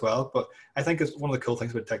TikTok as well. But I think it's one of the cool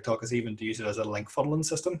things about TikTok is even to use it as a link funneling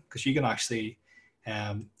system, because you can actually,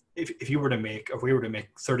 if we were to make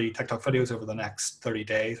 30 TikTok videos over the next 30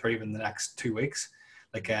 days or even the next 2 weeks,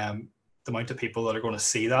 like the amount of people that are going to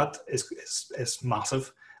see that is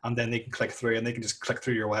massive. And then they can click through, and they can just click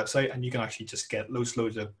through your website, and you can actually just get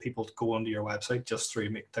loads of people to go onto your website just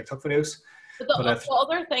through TikTok videos. But the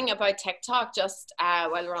other thing about TikTok, just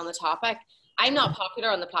while we're on the topic, I'm not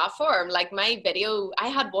popular on the platform. Like my video, I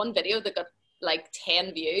had one video that got like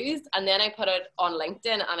 10 views, and then I put it on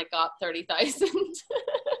LinkedIn and it got 30,000.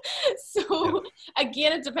 So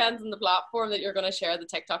again, it depends on the platform that you're going to share the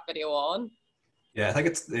TikTok video on. Yeah, I think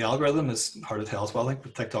it's the algorithm is hard to tell as well. I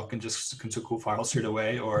think TikTok can just go viral straight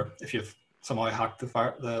away, or if you've somehow hacked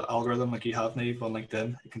the algorithm like you have, Niamh, on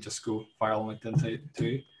LinkedIn, it can just go viral on LinkedIn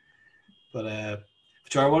too. But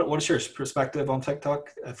Fajar, what is your perspective on TikTok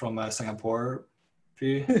from a Singapore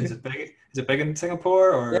view? Is it big? Is it big in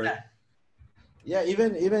Singapore or? Yeah.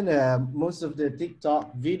 Even most of the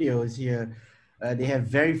TikTok videos here, they have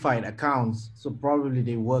verified accounts. So probably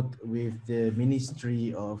they work with the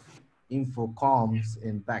Ministry of Infocoms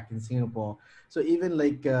back in Singapore. So even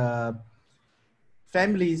like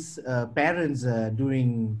families, parents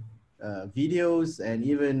doing videos, and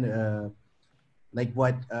even like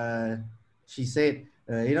what she said,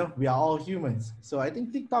 you know, we are all humans. So I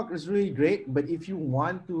think TikTok is really great, but if you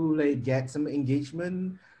want to like get some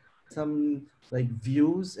engagement, some like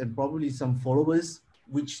views and probably some followers,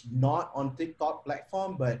 which not on TikTok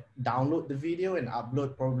platform, but download the video and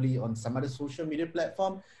upload probably on some other social media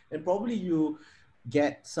platform, and probably you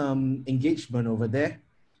get some engagement over there,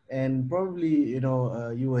 and probably, you know,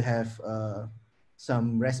 you will have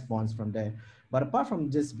some response from there. But apart from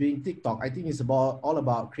just being TikTok, I think it's all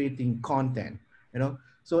about creating content, you know.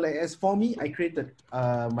 So like as for me, I created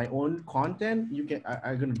my own content.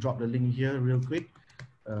 I'm gonna drop the link here real quick.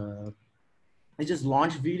 I just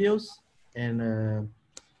launched videos, and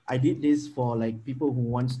I did this for like people who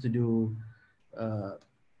wants to do,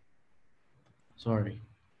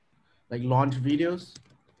 like launch videos.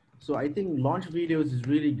 So I think launch videos is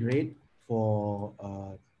really great for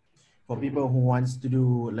people who wants to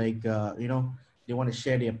do like, you know, they want to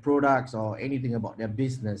share their products or anything about their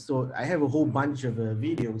business. So I have a whole bunch of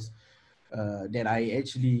videos that I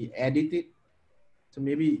actually edited. So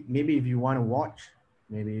maybe if you want to watch,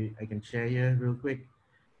 maybe I can share here real quick.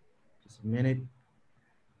 Just a minute.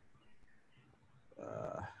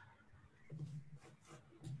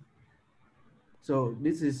 So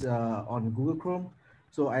this is on Google Chrome.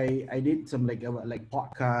 So I did some like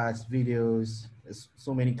podcast videos. There's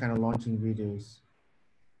so many kind of launching videos.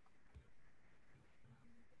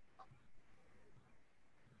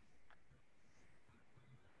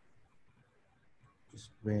 Just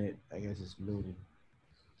wait, I guess it's loading.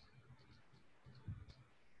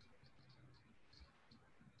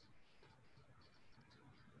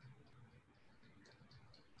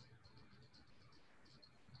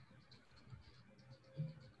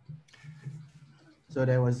 So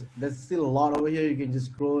there's still a lot over here. You can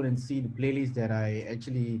just scroll and see the playlist that I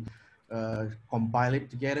actually compile it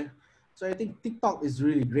together. So I think TikTok is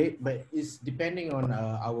really great, but it's depending on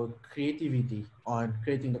our creativity on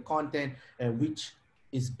creating the content and which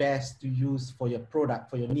is best to use for your product,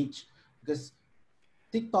 for your niche. Because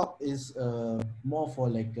TikTok is more for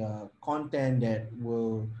like content that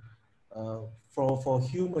will for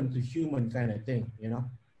human to human kind of thing, you know,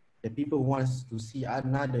 that people wants to see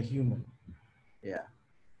another human. Yeah.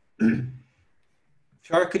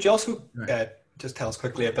 Sure. Could you also just tell us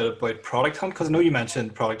quickly a bit about Product Hunt? Because I know you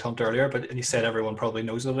mentioned Product Hunt earlier, and you said everyone probably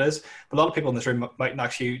knows what it is. But a lot of people in this room mightn't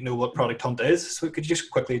actually know what Product Hunt is. So could you just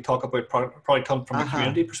quickly talk about Product Hunt from a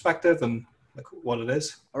community perspective and like what it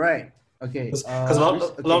is? All right. Okay. Because a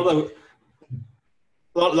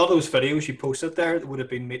lot of those videos you posted there would have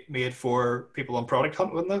been made for people on Product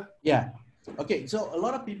Hunt, wouldn't they? Yeah. Okay. So a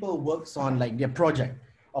lot of people works on like their project,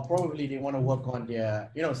 or probably they want to work on their,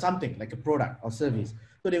 something like a product or service.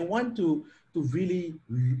 So they want to really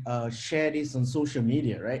share this on social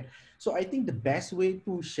media, right? So I think the best way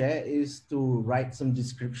to share is to write some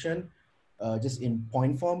description, just in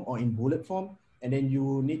point form or in bullet form. And then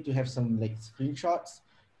you need to have some like screenshots,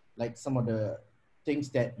 like some of the things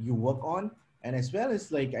that you work on. And as well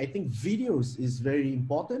as like, I think videos is very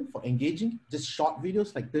important for engaging, just short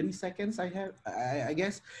videos, like 30 seconds I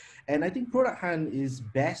guess. And I think Product Hunt is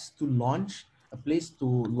best to launch, a place to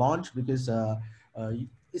launch, because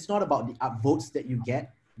it's not about the upvotes that you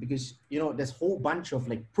get, because, there's a whole bunch of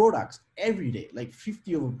like products every day, like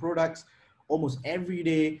 50 over products, almost every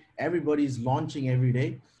day, everybody's launching every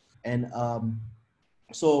day. And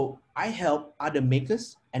so I help other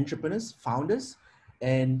makers, entrepreneurs, founders,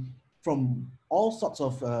 and from all sorts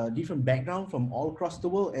of different backgrounds from all across the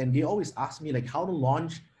world. And they always ask me like how to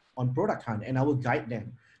launch on Product Hunt, and I will guide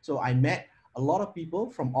them. So I met a lot of people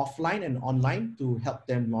from offline and online to help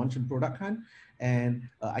them launch in Product Hunt. And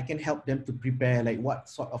I can help them to prepare like what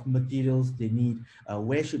sort of materials they need,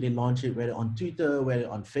 where should they launch it, whether on Twitter, whether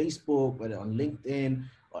on Facebook, whether on LinkedIn,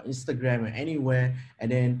 or Instagram, or anywhere. And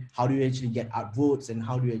then how do you actually get upvotes, and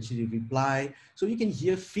how do you actually reply? So you can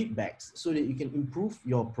hear feedbacks so that you can improve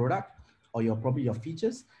your product or probably your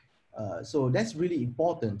features. So that's really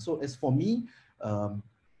important. So as for me,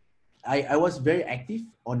 I was very active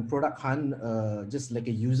on Product Hunt, just like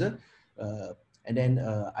a user. And then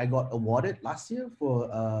I got awarded last year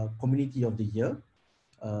for Community of the Year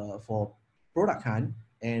for Product Hunt.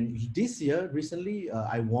 And this year, recently,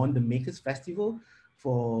 I won the Makers Festival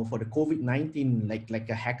for the COVID-19, like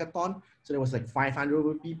a hackathon. So there was like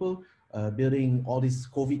 500 people building all these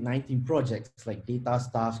COVID-19 projects, like data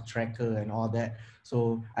stuff, tracker, and all that.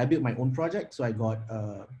 So I built my own project. So I got,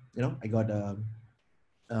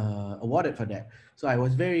 awarded for that. So I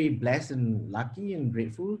was very blessed and lucky and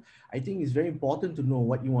grateful. I think it's very important to know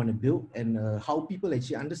what you want to build, and how people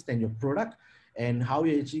actually understand your product, and how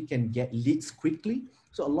you actually can get leads quickly.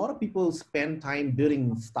 So a lot of people spend time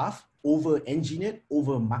building stuff, over engineered,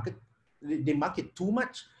 over market. They market too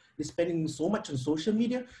much. They're spending so much on social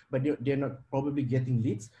media, but they're not probably getting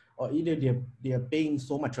leads, or either they're paying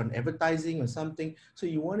so much on advertising or something. So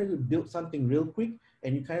you wanted to build something real quick,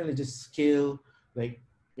 and you kind of just scale, like,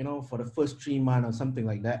 for the first 3 months or something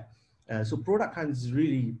like that. So Product Hunt is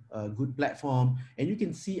really a good platform, and you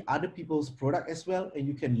can see other people's product as well, and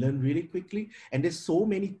you can learn really quickly. And there's so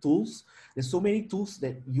many tools. There's so many tools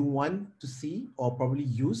that you want to see or probably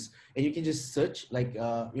use, and you can just search like,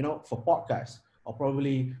 for podcasts, or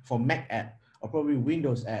probably for Mac app, or probably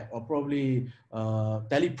Windows app, or probably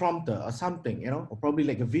teleprompter or something, or probably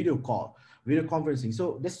like a video conferencing.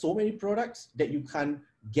 So there's so many products that you can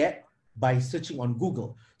get by searching on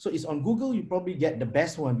Google. So it's on Google, you probably get the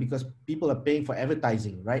best one because people are paying for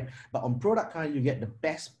advertising, right? But on Product Hunt, you get the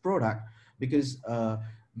best product because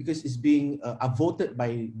it's being voted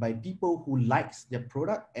by people who likes their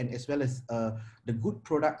product, and as well as the good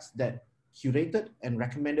products that curated and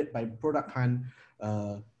recommended by Product Hunt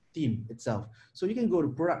team itself. So you can go to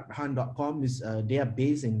producthunt.com. They are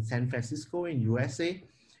based in San Francisco in USA,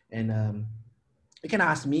 and you can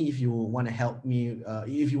ask me if you want to help me,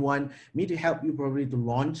 if you want me to help you probably to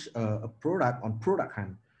launch a product on Product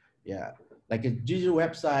Hunt. Yeah, like a digital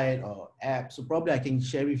website or app. So probably I can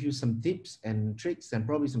share with you some tips and tricks, and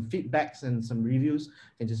probably some feedbacks and some reviews. You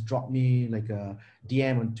can just drop me like a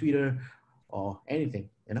DM on Twitter or anything,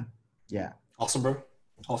 Yeah. Awesome, bro.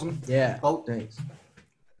 Awesome. Yeah, well, thanks.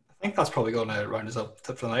 I think that's probably going to round us up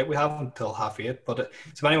for the night. We have until 8:30, but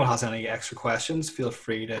if anyone has any extra questions, feel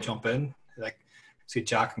free to jump in. Like, see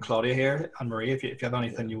Jack and Claudia here, and Marie, if you have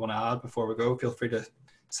anything you want to add before we go, feel free to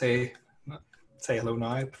say hello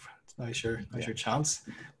now. Now's your chance.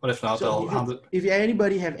 But if not, so I'll hand it. If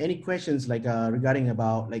anybody have any questions like regarding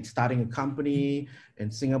about like starting a company in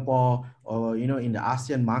Singapore, or in the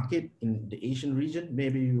ASEAN market, in the Asian region,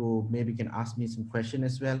 maybe you can ask me some question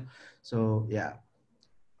as well. So yeah.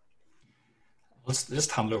 Let's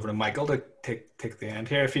just hand it over to Michael to take the end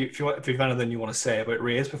here. If you've anything you want to say about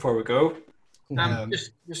Raise before we go.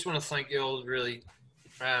 Just want to thank you all really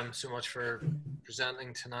so much for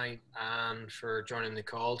presenting tonight and for joining the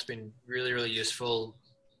call. It's been really, really useful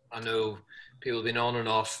I know people have been on and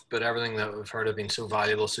off, but everything that we've heard have been so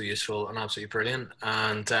valuable, so useful, and absolutely brilliant.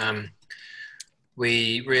 And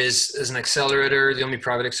we raise as an accelerator, the only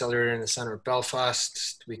private accelerator in the centre of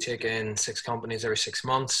Belfast. We take in 6 companies every 6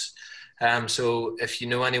 months. So if you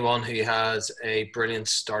know anyone who has a brilliant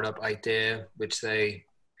startup idea, which they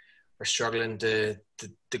are struggling to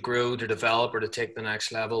grow, to develop, or to take the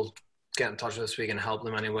next level, get in touch with us. We can help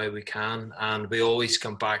them any way we can. And we always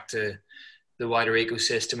come back to the wider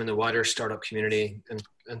ecosystem and the wider startup community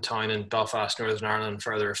in town in Belfast, Northern Ireland, and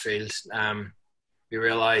further afield. We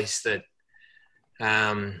realise that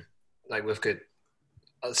like we've got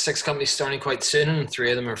 6 companies starting quite soon, and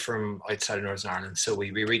 3 of them are from outside of Northern Ireland. So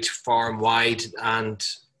we reach far and wide, and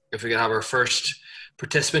if we could have our first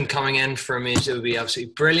participant coming in from Asia, it would be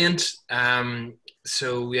absolutely brilliant.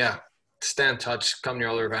 So yeah, stay in touch, come to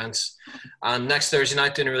your other events. And next Thursday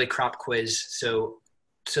night, doing a really crap quiz. So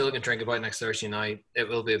still looking to drink about next Thursday night. It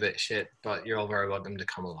will be a bit shit, but you're all very welcome to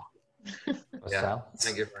come along. Yeah,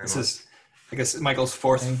 thank you very much. Is, I guess, Michael's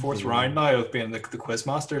fourth round now of being the quiz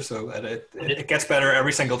master, so it gets better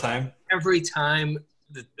every single time. Every time.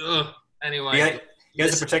 Anyway. Yeah, he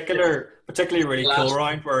has a particularly really cool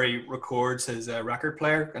round where he records his record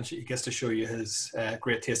player, and he gets to show you his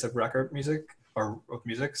great taste of record music or of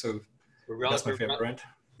music. So that's my favorite round.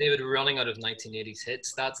 David, we're running out of 1980s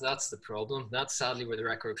hits. That's the problem. That's sadly where the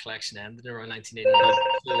record collection ended around 1989.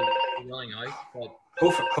 So we're running out. But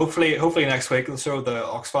hopefully next week, so the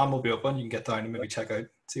Oxfam will be open. You can get down and maybe check out,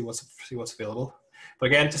 see what's available. But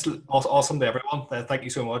again, just awesome to everyone. Thank you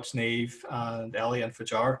so much, Niamh and Elle and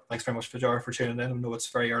Fajar. Thanks very much, Fajar, for tuning in. I know it's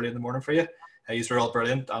very early in the morning for you. You're all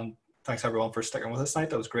brilliant, and thanks everyone for sticking with us tonight.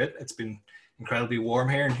 That was great. It's been incredibly warm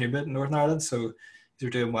here and humid in Northern Ireland, so you're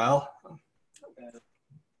doing well.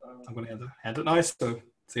 I'm going to end it now. So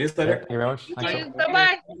see you later. Thank you very much.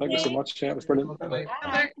 Bye-bye. Thank you so much. Yeah, it was brilliant. Bye.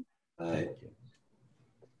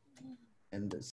 And this.